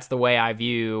 and that's the way I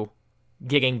view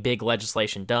getting big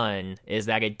legislation done, is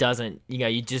that it doesn't,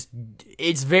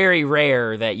 it's very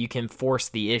rare that you can force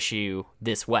the issue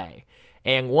this way.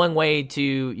 And one way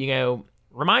to,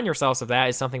 remind yourselves of that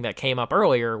is something that came up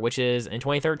earlier, which is in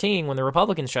 2013 when the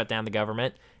Republicans shut down the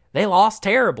government, they lost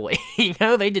terribly.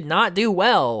 They did not do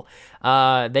well.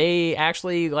 They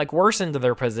actually worsened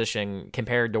their position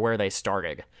compared to where they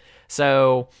started.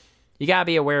 So you got to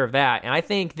be aware of that. And I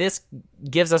think this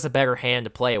gives us a better hand to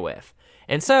play with.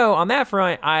 And so on that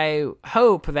front, I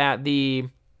hope that the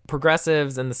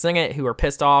progressives in the Senate who are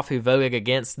pissed off, who voted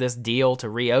against this deal to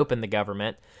reopen the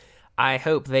government, I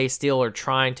hope they still are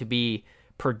trying to be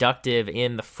productive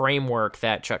in the framework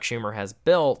that Chuck Schumer has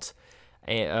built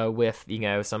with,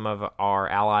 some of our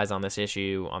allies on this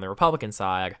issue on the Republican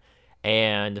side,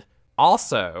 and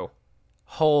also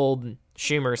hold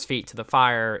Schumer's feet to the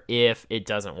fire if it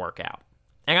doesn't work out.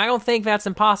 And I don't think that's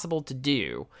impossible to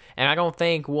do. And I don't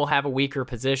think we'll have a weaker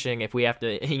position if we have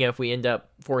to, if we end up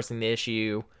forcing the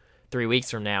issue 3 weeks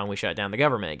from now and we shut down the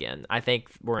government again. I think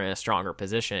we're in a stronger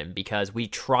position because we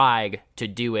tried to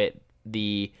do it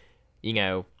the,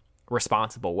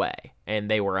 responsible way, and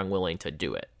they were unwilling to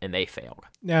do it, and they failed.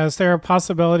 Now, is there a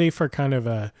possibility for kind of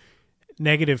a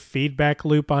negative feedback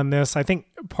loop on this? I think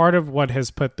part of what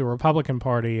has put the Republican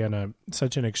Party in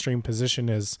such an extreme position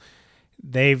is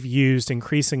they've used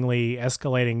increasingly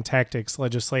escalating tactics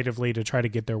legislatively to try to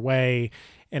get their way.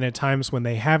 And at times when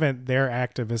they haven't, their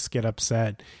activists get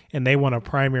upset and they want to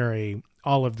primary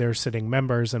all of their sitting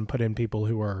members and put in people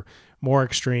who are more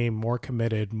extreme, more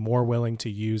committed, more willing to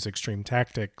use extreme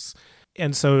tactics.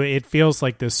 And so it feels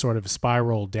like this sort of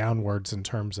spiral downwards in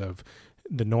terms of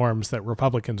the norms that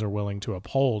Republicans are willing to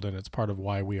uphold. And it's part of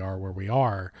why we are where we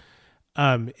are.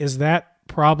 Is that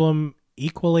problem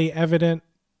equally evident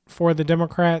for the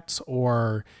Democrats,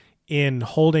 or in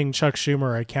holding Chuck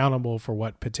Schumer accountable for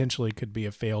what potentially could be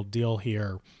a failed deal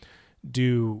here,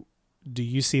 do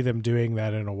you see them doing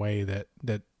that in a way that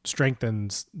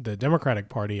strengthens the Democratic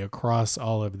Party across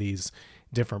all of these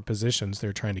different positions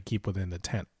they're trying to keep within the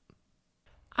tent?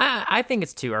 I think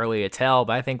it's too early to tell,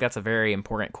 but I think that's a very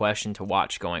important question to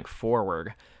watch going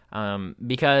forward.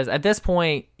 Because at this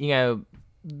point,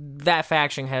 that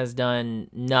faction has done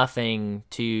nothing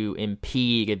to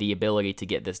impede the ability to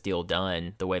get this deal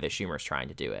done the way that Schumer's trying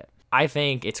to do it. I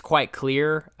think it's quite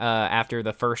clear after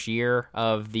the first year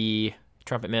of the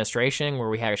Trump administration, where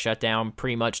we had a shutdown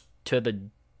pretty much to the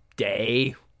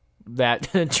day that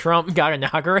Trump got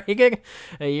inaugurated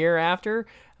a year after,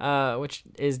 which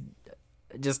is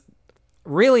just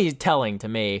really telling to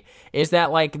me, is that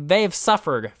they've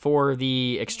suffered for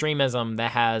the extremism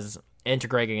that has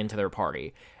integrated into their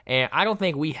party. And I don't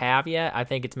think we have yet. I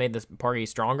think it's made this party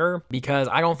stronger, because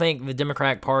I don't think the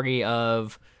Democratic Party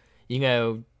of,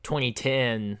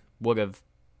 2010 would have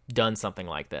done something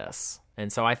like this.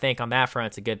 And so I think on that front,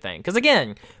 it's a good thing. Because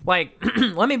again,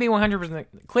 let me be 100%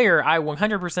 clear. I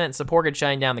 100% supported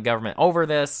shutting down the government over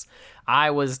this.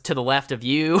 I was to the left of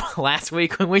you last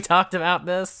week when we talked about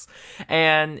this.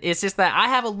 And it's just that I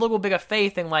have a little bit of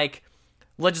faith in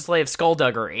legislative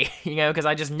skullduggery, because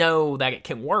I just know that it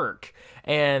can work.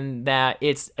 And that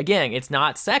it's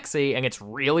not sexy and it's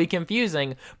really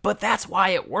confusing, but that's why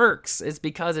it works. It's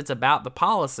because it's about the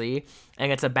policy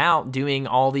and it's about doing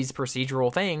all these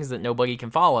procedural things that nobody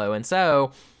can follow. And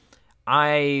so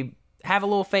I have a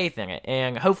little faith in it,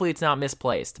 and hopefully it's not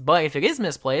misplaced. But if it is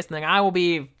misplaced, then I will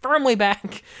be firmly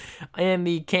back in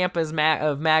the camp of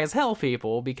mad as hell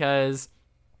people, because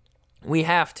we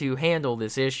have to handle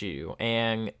this issue.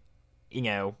 And,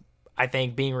 I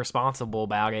think being responsible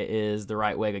about it is the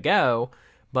right way to go.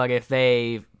 But if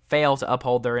they fail to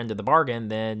uphold their end of the bargain,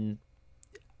 then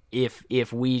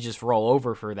if we just roll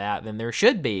over for that, then there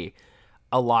should be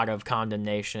a lot of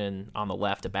condemnation on the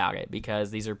left about it,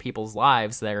 because these are people's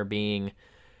lives that are being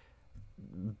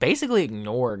basically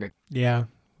ignored. Yeah,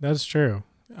 that's true.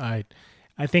 I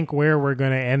think where we're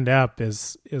going to end up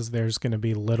is there's going to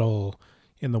be little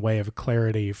in the way of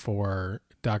clarity for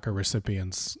DACA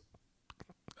recipients.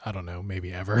 I don't know,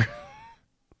 maybe ever.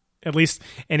 at least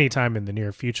anytime in the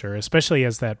near future, especially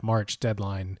as that March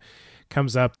deadline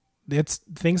comes up.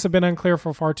 Things have been unclear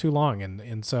for far too long.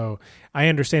 And so I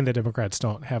understand that Democrats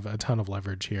don't have a ton of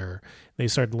leverage here. They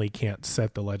certainly can't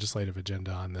set the legislative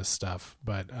agenda on this stuff.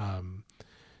 But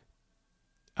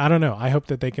I don't know. I hope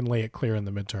that they can lay it clear in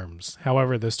the midterms.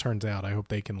 However this turns out, I hope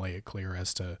they can lay it clear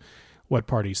as to what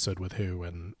party stood with who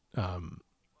and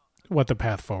what the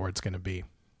path forward is going to be.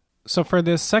 So for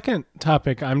this second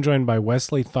topic, I'm joined by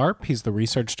Wesley Tharp. He's the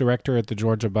research director at the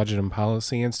Georgia Budget and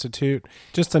Policy Institute.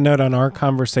 Just a note on our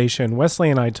conversation, Wesley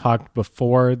and I talked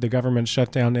before the government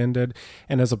shutdown ended,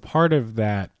 and as a part of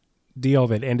that deal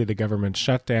that ended the government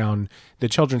shutdown, the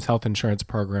Children's Health Insurance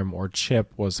Program, or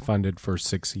CHIP, was funded for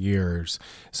 6 years.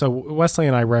 So Wesley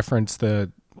and I referenced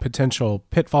the potential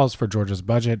pitfalls for Georgia's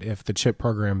budget if the CHIP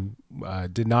program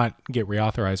did not get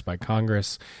reauthorized by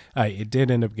Congress. It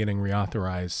did end up getting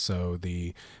reauthorized, so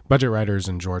the budget writers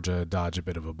in Georgia dodge a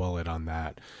bit of a bullet on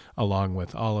that, along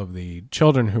with all of the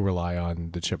children who rely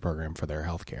on the CHIP program for their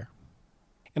health care.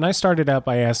 And I started out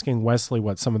by asking Wesley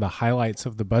what some of the highlights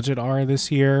of the budget are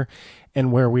this year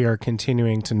and where we are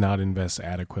continuing to not invest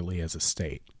adequately as a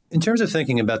state. In terms of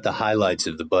thinking about the highlights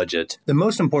of the budget, the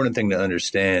most important thing to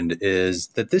understand is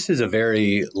that this is a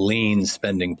very lean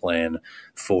spending plan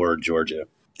for Georgia.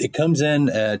 It comes in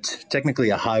at technically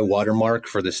a high watermark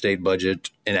for the state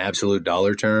budget in absolute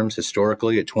dollar terms,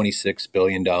 historically at $26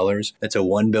 billion. That's a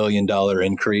 $1 billion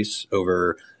increase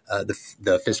over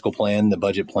the fiscal plan, the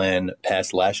budget plan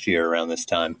passed last year around this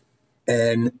time.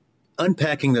 And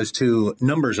unpacking those two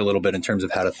numbers a little bit in terms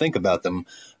of how to think about them,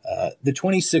 the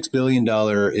 $26 billion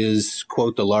is,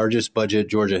 quote, the largest budget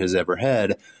Georgia has ever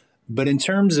had. But in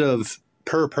terms of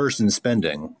per person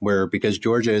spending, because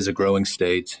Georgia is a growing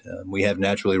state, we have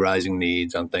naturally rising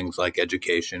needs on things like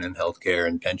education and healthcare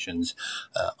and pensions.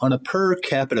 On a per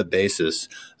capita basis,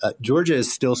 Georgia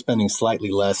is still spending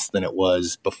slightly less than it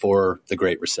was before the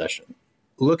Great Recession.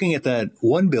 Looking at that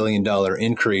 $1 billion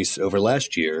increase over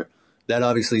last year, that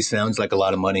obviously sounds like a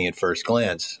lot of money at first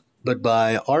glance. But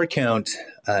by our count,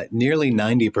 nearly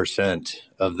 90%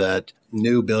 of that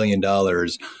new $1 billion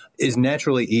is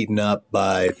naturally eaten up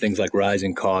by things like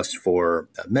rising costs for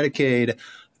Medicaid,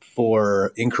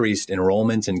 for increased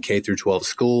enrollment in K through 12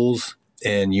 schools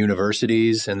and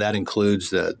universities, and that includes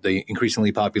the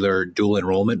increasingly popular dual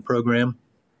enrollment program.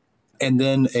 And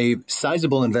then a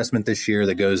sizable investment this year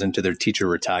that goes into their teacher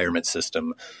retirement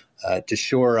system to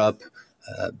shore up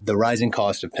the rising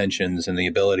cost of pensions and the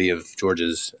ability of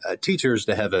Georgia's teachers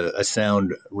to have a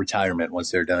sound retirement once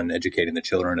they're done educating the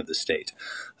children of the state.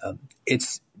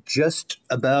 It's just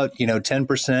about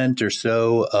 10% or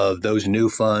so of those new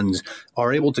funds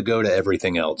are able to go to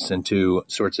everything else and to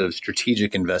sorts of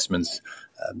strategic investments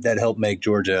that help make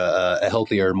Georgia a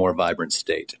healthier, more vibrant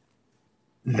state.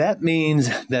 That means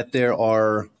that there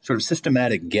are sort of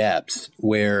systematic gaps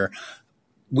where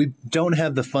we don't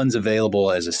have the funds available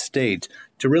as a state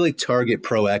to really target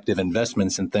proactive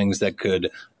investments in things that could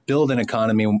build an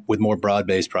economy with more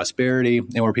broad-based prosperity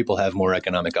and where people have more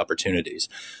economic opportunities.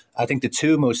 I think the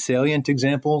two most salient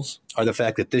examples are the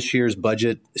fact that this year's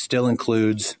budget still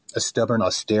includes a stubborn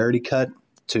austerity cut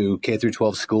to K through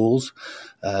 12 schools.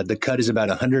 The cut is about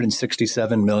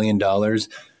 $167 million,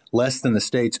 less than the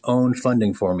state's own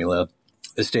funding formula.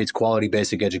 The state's Quality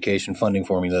Basic Education Funding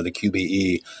Formula, the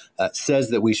QBE, says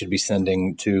that we should be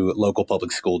sending to local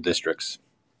public school districts.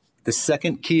 The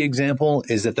second key example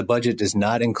is that the budget does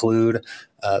not include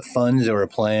funds or a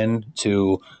plan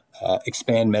to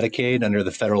expand Medicaid under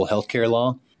the federal health care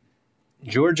law.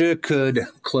 Georgia could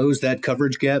close that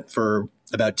coverage gap for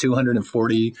about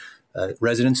 240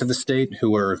 residents of the state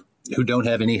who don't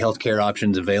have any health care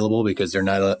options available because they're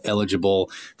not eligible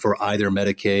for either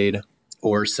Medicaid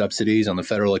or subsidies on the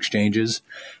federal exchanges.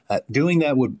 Doing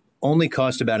that would only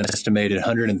cost about an estimated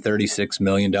 $136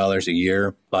 million a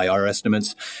year by our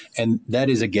estimates, and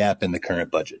that is a gap in the current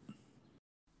budget.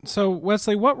 So,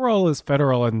 Wesley, what role is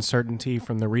federal uncertainty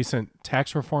from the recent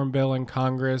tax reform bill in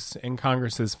Congress and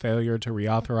Congress's failure to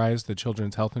reauthorize the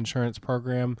Children's Health Insurance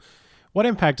Program? What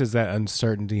impact is that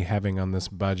uncertainty having on this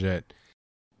budget?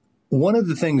 One of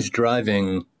the things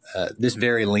driving this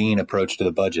very lean approach to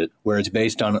the budget, where it's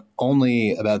based on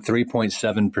only about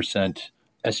 3.7%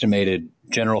 estimated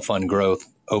general fund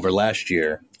growth over last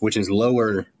year, which is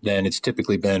lower than it's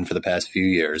typically been for the past few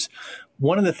years.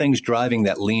 One of the things driving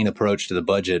that lean approach to the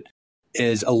budget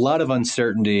is a lot of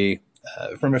uncertainty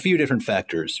from a few different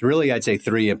factors. Really, I'd say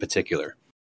three in particular.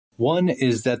 One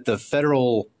is that the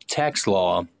federal tax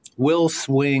law will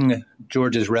swing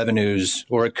Georgia's revenues,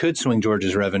 or it could swing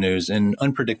Georgia's revenues in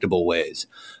unpredictable ways.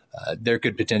 There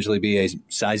could potentially be a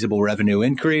sizable revenue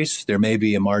increase. There may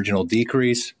be a marginal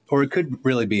decrease, or it could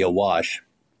really be a wash.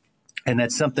 And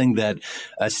that's something that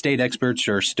state experts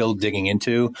are still digging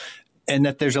into, and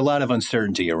that there's a lot of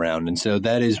uncertainty around. And so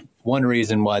that is one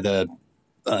reason why the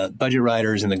budget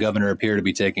writers and the governor appear to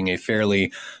be taking a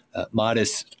fairly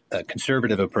modest,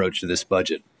 conservative approach to this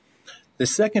budget. The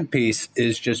second piece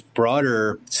is just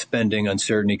broader spending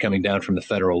uncertainty coming down from the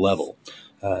federal level.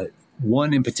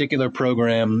 One in particular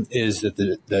program is that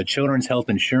the Children's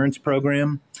Health Insurance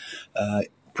Program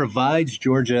provides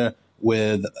Georgia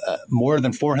with more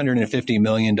than $450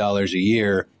 million a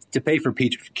year to pay for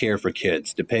peach care for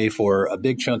kids, to pay for a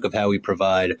big chunk of how we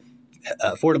provide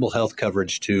affordable health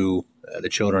coverage to the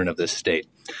children of this state.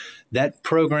 That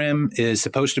program is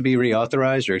supposed to be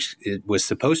reauthorized, or it was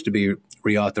supposed to be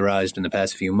reauthorized in the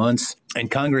past few months,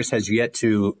 and Congress has yet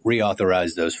to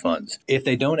reauthorize those funds. If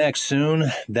they don't act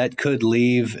soon, that could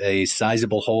leave a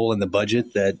sizable hole in the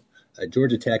budget that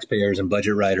Georgia taxpayers and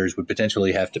budget writers would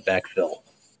potentially have to backfill.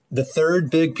 The third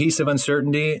big piece of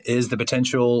uncertainty is the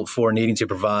potential for needing to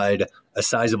provide a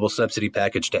sizable subsidy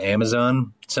package to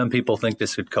Amazon. Some people think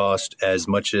this could cost as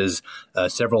much as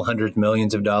several hundred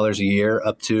millions of dollars a year,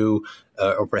 up to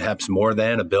or perhaps more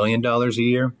than $1 billion a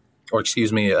year, or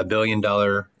 $1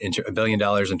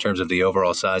 billion in terms of the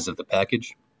overall size of the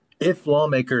package. If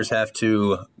lawmakers have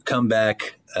to come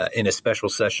back in a special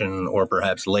session, or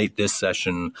perhaps late this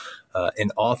session,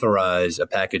 and authorize a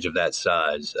package of that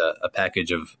size, a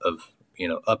package of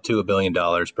up to $1 billion,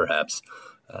 perhaps,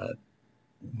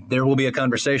 there will be a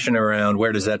conversation around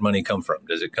where does that money come from?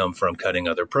 Does it come from cutting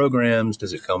other programs?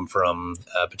 Does it come from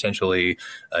potentially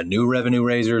new revenue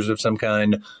raisers of some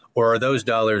kind? Or are those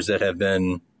dollars that have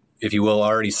been, if you will,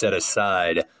 already set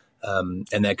aside,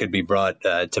 and that could be brought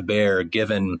to bear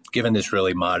given this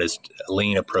really modest,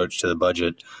 lean approach to the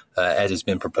budget as it's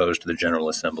been proposed to the General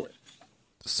Assembly?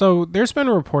 So there's been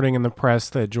reporting in the press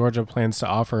that Georgia plans to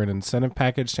offer an incentive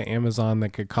package to Amazon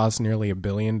that could cost nearly $1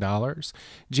 billion.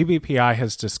 GBPI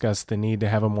has discussed the need to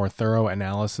have a more thorough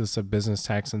analysis of business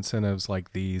tax incentives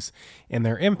like these and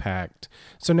their impact.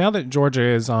 So now that Georgia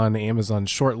is on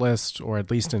Amazon's shortlist, or at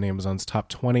least in Amazon's top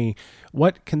 20,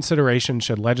 what considerations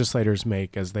should legislators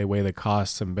make as they weigh the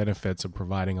costs and benefits of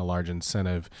providing a large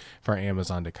incentive for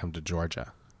Amazon to come to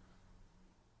Georgia?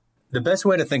 The best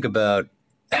way to think about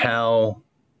how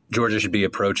Georgia should be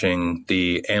approaching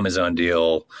the Amazon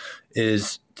deal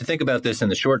is to think about this in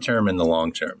the short term and the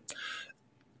long term.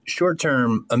 Short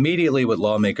term, immediately what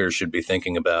lawmakers should be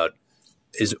thinking about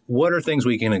is what are things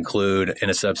we can include in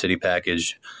a subsidy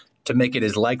package to make it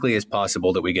as likely as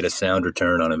possible that we get a sound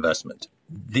return on investment.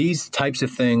 These types of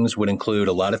things would include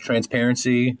a lot of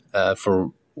transparency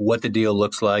for what the deal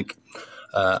looks like,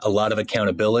 a lot of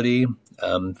accountability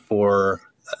for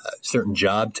certain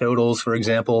job totals, for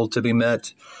example, to be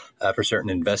met, for certain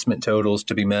investment totals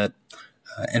to be met,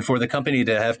 and for the company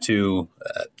to have to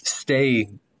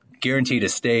guarantee to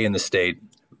stay in the state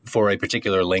for a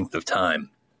particular length of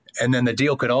time. And then the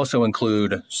deal could also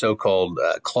include so-called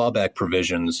clawback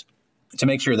provisions to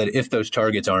make sure that if those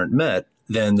targets aren't met,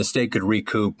 then the state could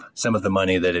recoup some of the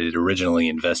money that it had originally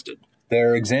invested.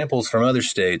 There are examples from other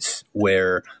states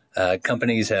where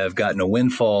companies have gotten a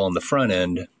windfall on the front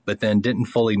end, but then didn't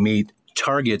fully meet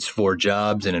targets for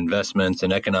jobs and investments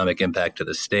and economic impact to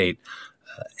the state.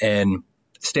 And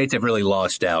states have really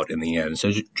lost out in the end.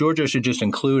 So Georgia should just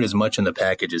include as much in the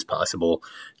package as possible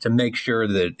to make sure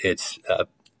that it's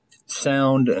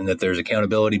sound and that there's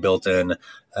accountability built in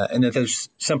and that there's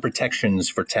some protections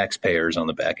for taxpayers on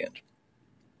the back end.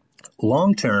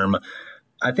 Long term,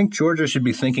 I think Georgia should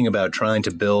be thinking about trying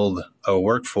to build a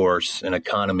workforce, an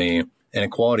economy, and a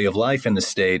quality of life in the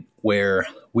state where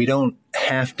we don't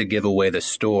have to give away the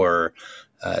store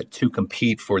to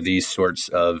compete for these sorts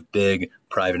of big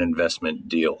private investment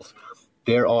deals.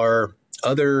 There are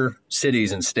other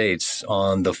cities and states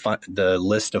on the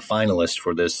list of finalists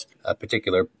for this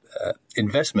particular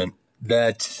investment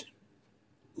that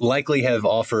likely have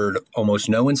offered almost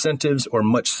no incentives or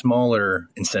much smaller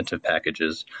incentive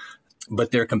packages,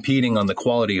 but they're competing on the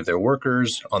quality of their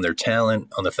workers, on their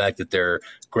talent, on the fact that they're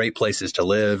great places to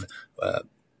live,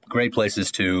 great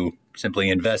places to simply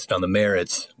invest on the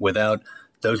merits without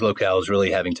those locales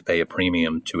really having to pay a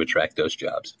premium to attract those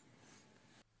jobs.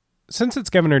 Since it's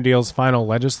Governor Deal's final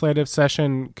legislative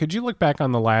session, could you look back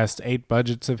on the last 8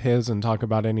 budgets of his and talk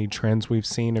about any trends we've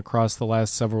seen across the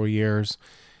last several years?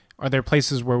 Are there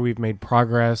places where we've made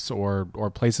progress or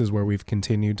places where we've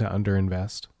continued to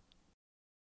underinvest?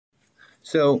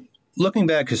 So looking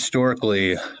back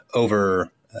historically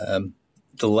over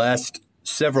the last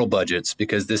several budgets,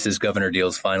 because this is Governor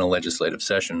Deal's final legislative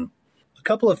session, a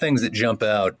couple of things that jump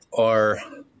out are,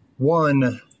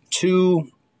 one, to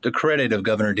the credit of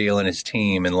Governor Deal and his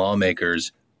team and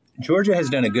lawmakers, Georgia has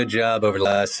done a good job over the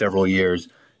last several years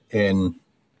in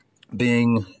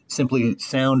being simply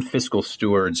sound fiscal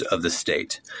stewards of the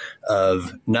state,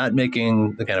 of not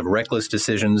making the kind of reckless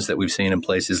decisions that we've seen in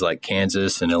places like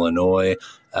Kansas and Illinois,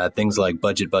 things like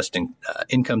budget-busting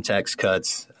income tax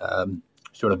cuts,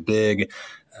 sort of big,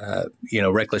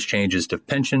 reckless changes to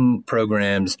pension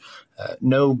programs,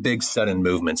 no big sudden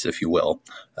movements, if you will.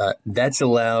 That's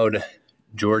allowed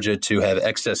Georgia to have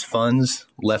excess funds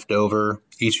left over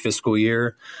each fiscal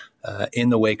year in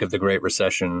the wake of the Great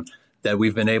Recession that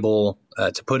we've been able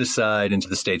to put aside into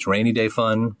the state's rainy day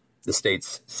fund, the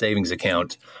state's savings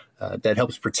account, that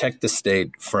helps protect the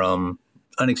state from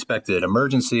unexpected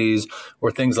emergencies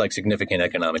or things like significant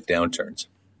economic downturns.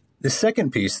 The second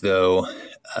piece, though,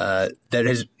 that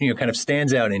has kind of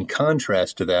stands out in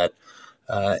contrast to that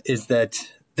is that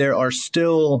there are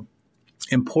still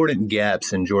important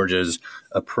gaps in Georgia's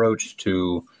approach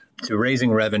to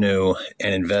raising revenue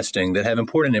and investing that have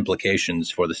important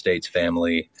implications for the state's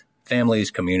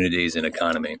families, communities, and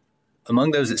economy.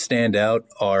 Among those that stand out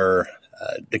are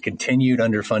the continued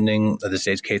underfunding of the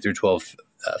state's K-12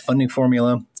 funding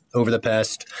formula over the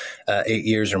past 8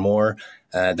 years or more.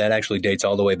 That actually dates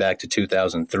all the way back to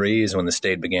 2003 is when the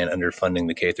state began underfunding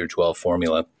the K-12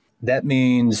 formula. That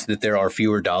means that there are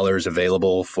fewer dollars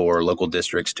available for local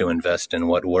districts to invest in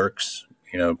what works,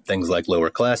 things like lower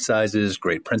class sizes,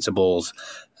 great principals,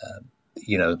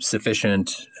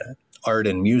 sufficient art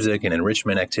and music and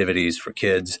enrichment activities for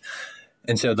kids.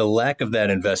 And so the lack of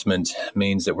that investment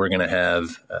means that we're going to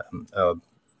have a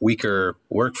weaker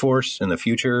workforce in the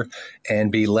future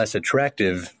and be less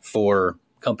attractive for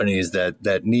companies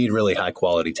that need really high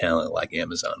quality talent like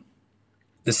Amazon.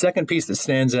 The second piece that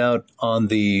stands out on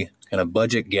the kind of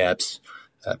budget gaps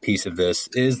piece of this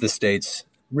is the state's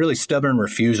really stubborn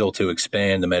refusal to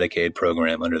expand the Medicaid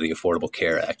program under the Affordable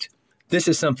Care Act. This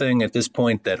is something at this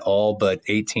point that all but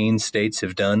 18 states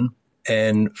have done.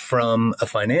 And from a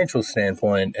financial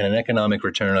standpoint and an economic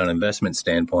return on investment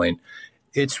standpoint,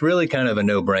 it's really kind of a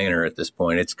no-brainer at this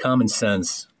point. It's common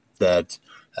sense that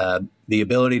the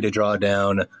ability to draw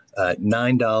down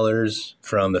 $9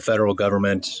 from the federal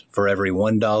government for every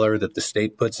 $1 that the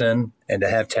state puts in, and to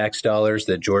have tax dollars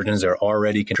that Georgians are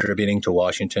already contributing to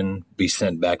Washington be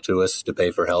sent back to us to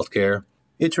pay for health care.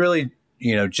 It's really,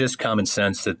 just common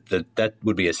sense that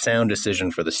would be a sound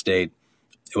decision for the state.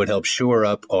 It would help shore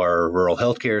up our rural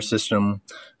healthcare system,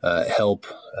 help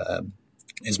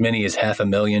as many as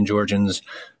 500,000 Georgians,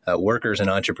 workers and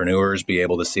entrepreneurs, be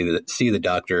able to see the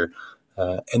doctor,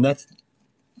 and that's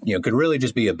could really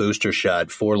just be a booster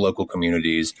shot for local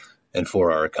communities and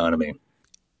for our economy.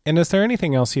 And is there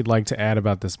anything else you'd like to add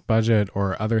about this budget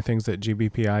or other things that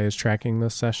GBPI is tracking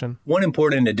this session? One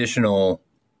important additional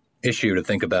issue to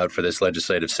think about for this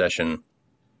legislative session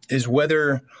is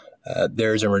whether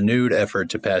there's a renewed effort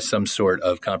to pass some sort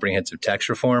of comprehensive tax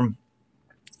reform.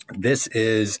 This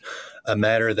is a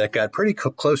matter that got pretty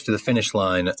close to the finish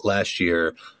line last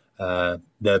year.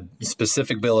 The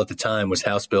specific bill at the time was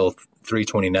House Bill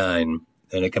 329,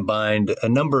 and it combined a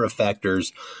number of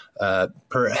factors,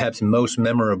 perhaps most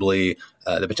memorably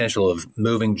the potential of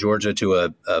moving Georgia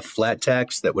to a flat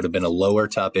tax that would have been a lower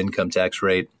top income tax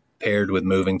rate paired with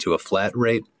moving to a flat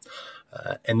rate.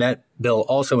 And that bill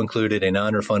also included a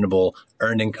non-refundable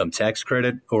earned income tax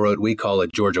credit, or what we call a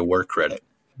Georgia work credit.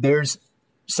 There's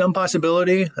some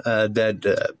possibility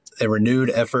that a renewed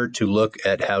effort to look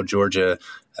at how Georgia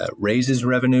raises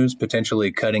revenues,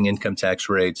 potentially cutting income tax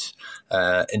rates,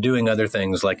 and doing other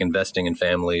things like investing in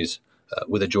families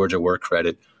with a Georgia work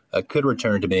credit could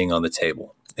return to being on the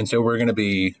table. And so we're going to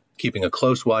be keeping a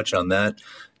close watch on that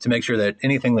to make sure that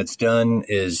anything that's done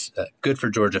is good for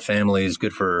Georgia families,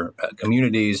 good for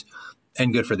communities,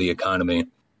 and good for the economy,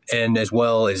 and as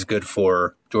well as good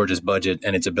for Georgia's budget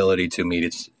and its ability to meet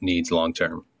its needs long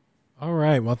term. All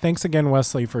right. Well, thanks again,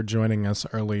 Wesley, for joining us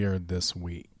earlier this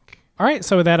week. All right,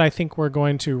 so with that, I think we're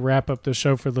going to wrap up the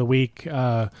show for the week.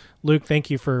 Luke,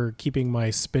 thank you for keeping my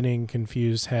spinning,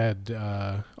 confused head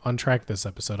on track this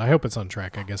episode. I hope it's on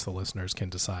track. I guess the listeners can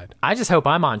decide. I just hope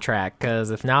I'm on track,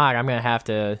 because if not, I'm going to have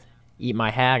to eat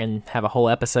my hat and have a whole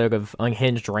episode of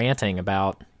unhinged ranting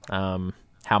about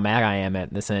how mad I am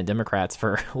at the Senate Democrats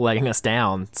for letting us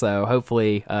down. So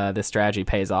hopefully this strategy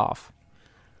pays off.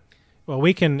 Well,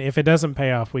 we can, if it doesn't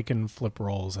pay off, we can flip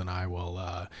roles, and I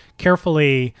will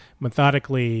carefully,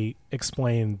 methodically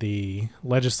explain the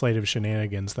legislative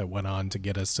shenanigans that went on to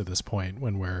get us to this point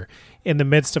when we're in the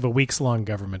midst of a weeks-long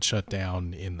government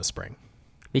shutdown in the spring.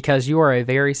 Because you are a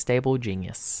very stable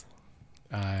genius.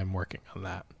 I'm working on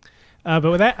that. But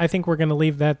with that, I think we're going to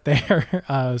leave that there.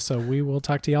 So we will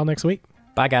talk to y'all next week.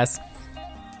 Bye, guys.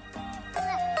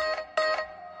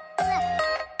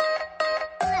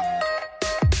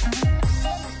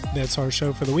 That's our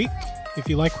show for the week. If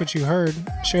you like what you heard,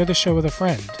 share the show with a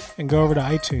friend and go over to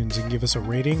iTunes and give us a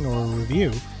rating or a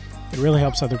review. It really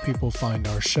helps other people find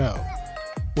our show.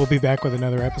 We'll be back with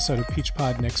another episode of Peach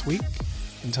Pod next week.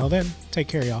 Until then, take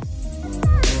care, y'all.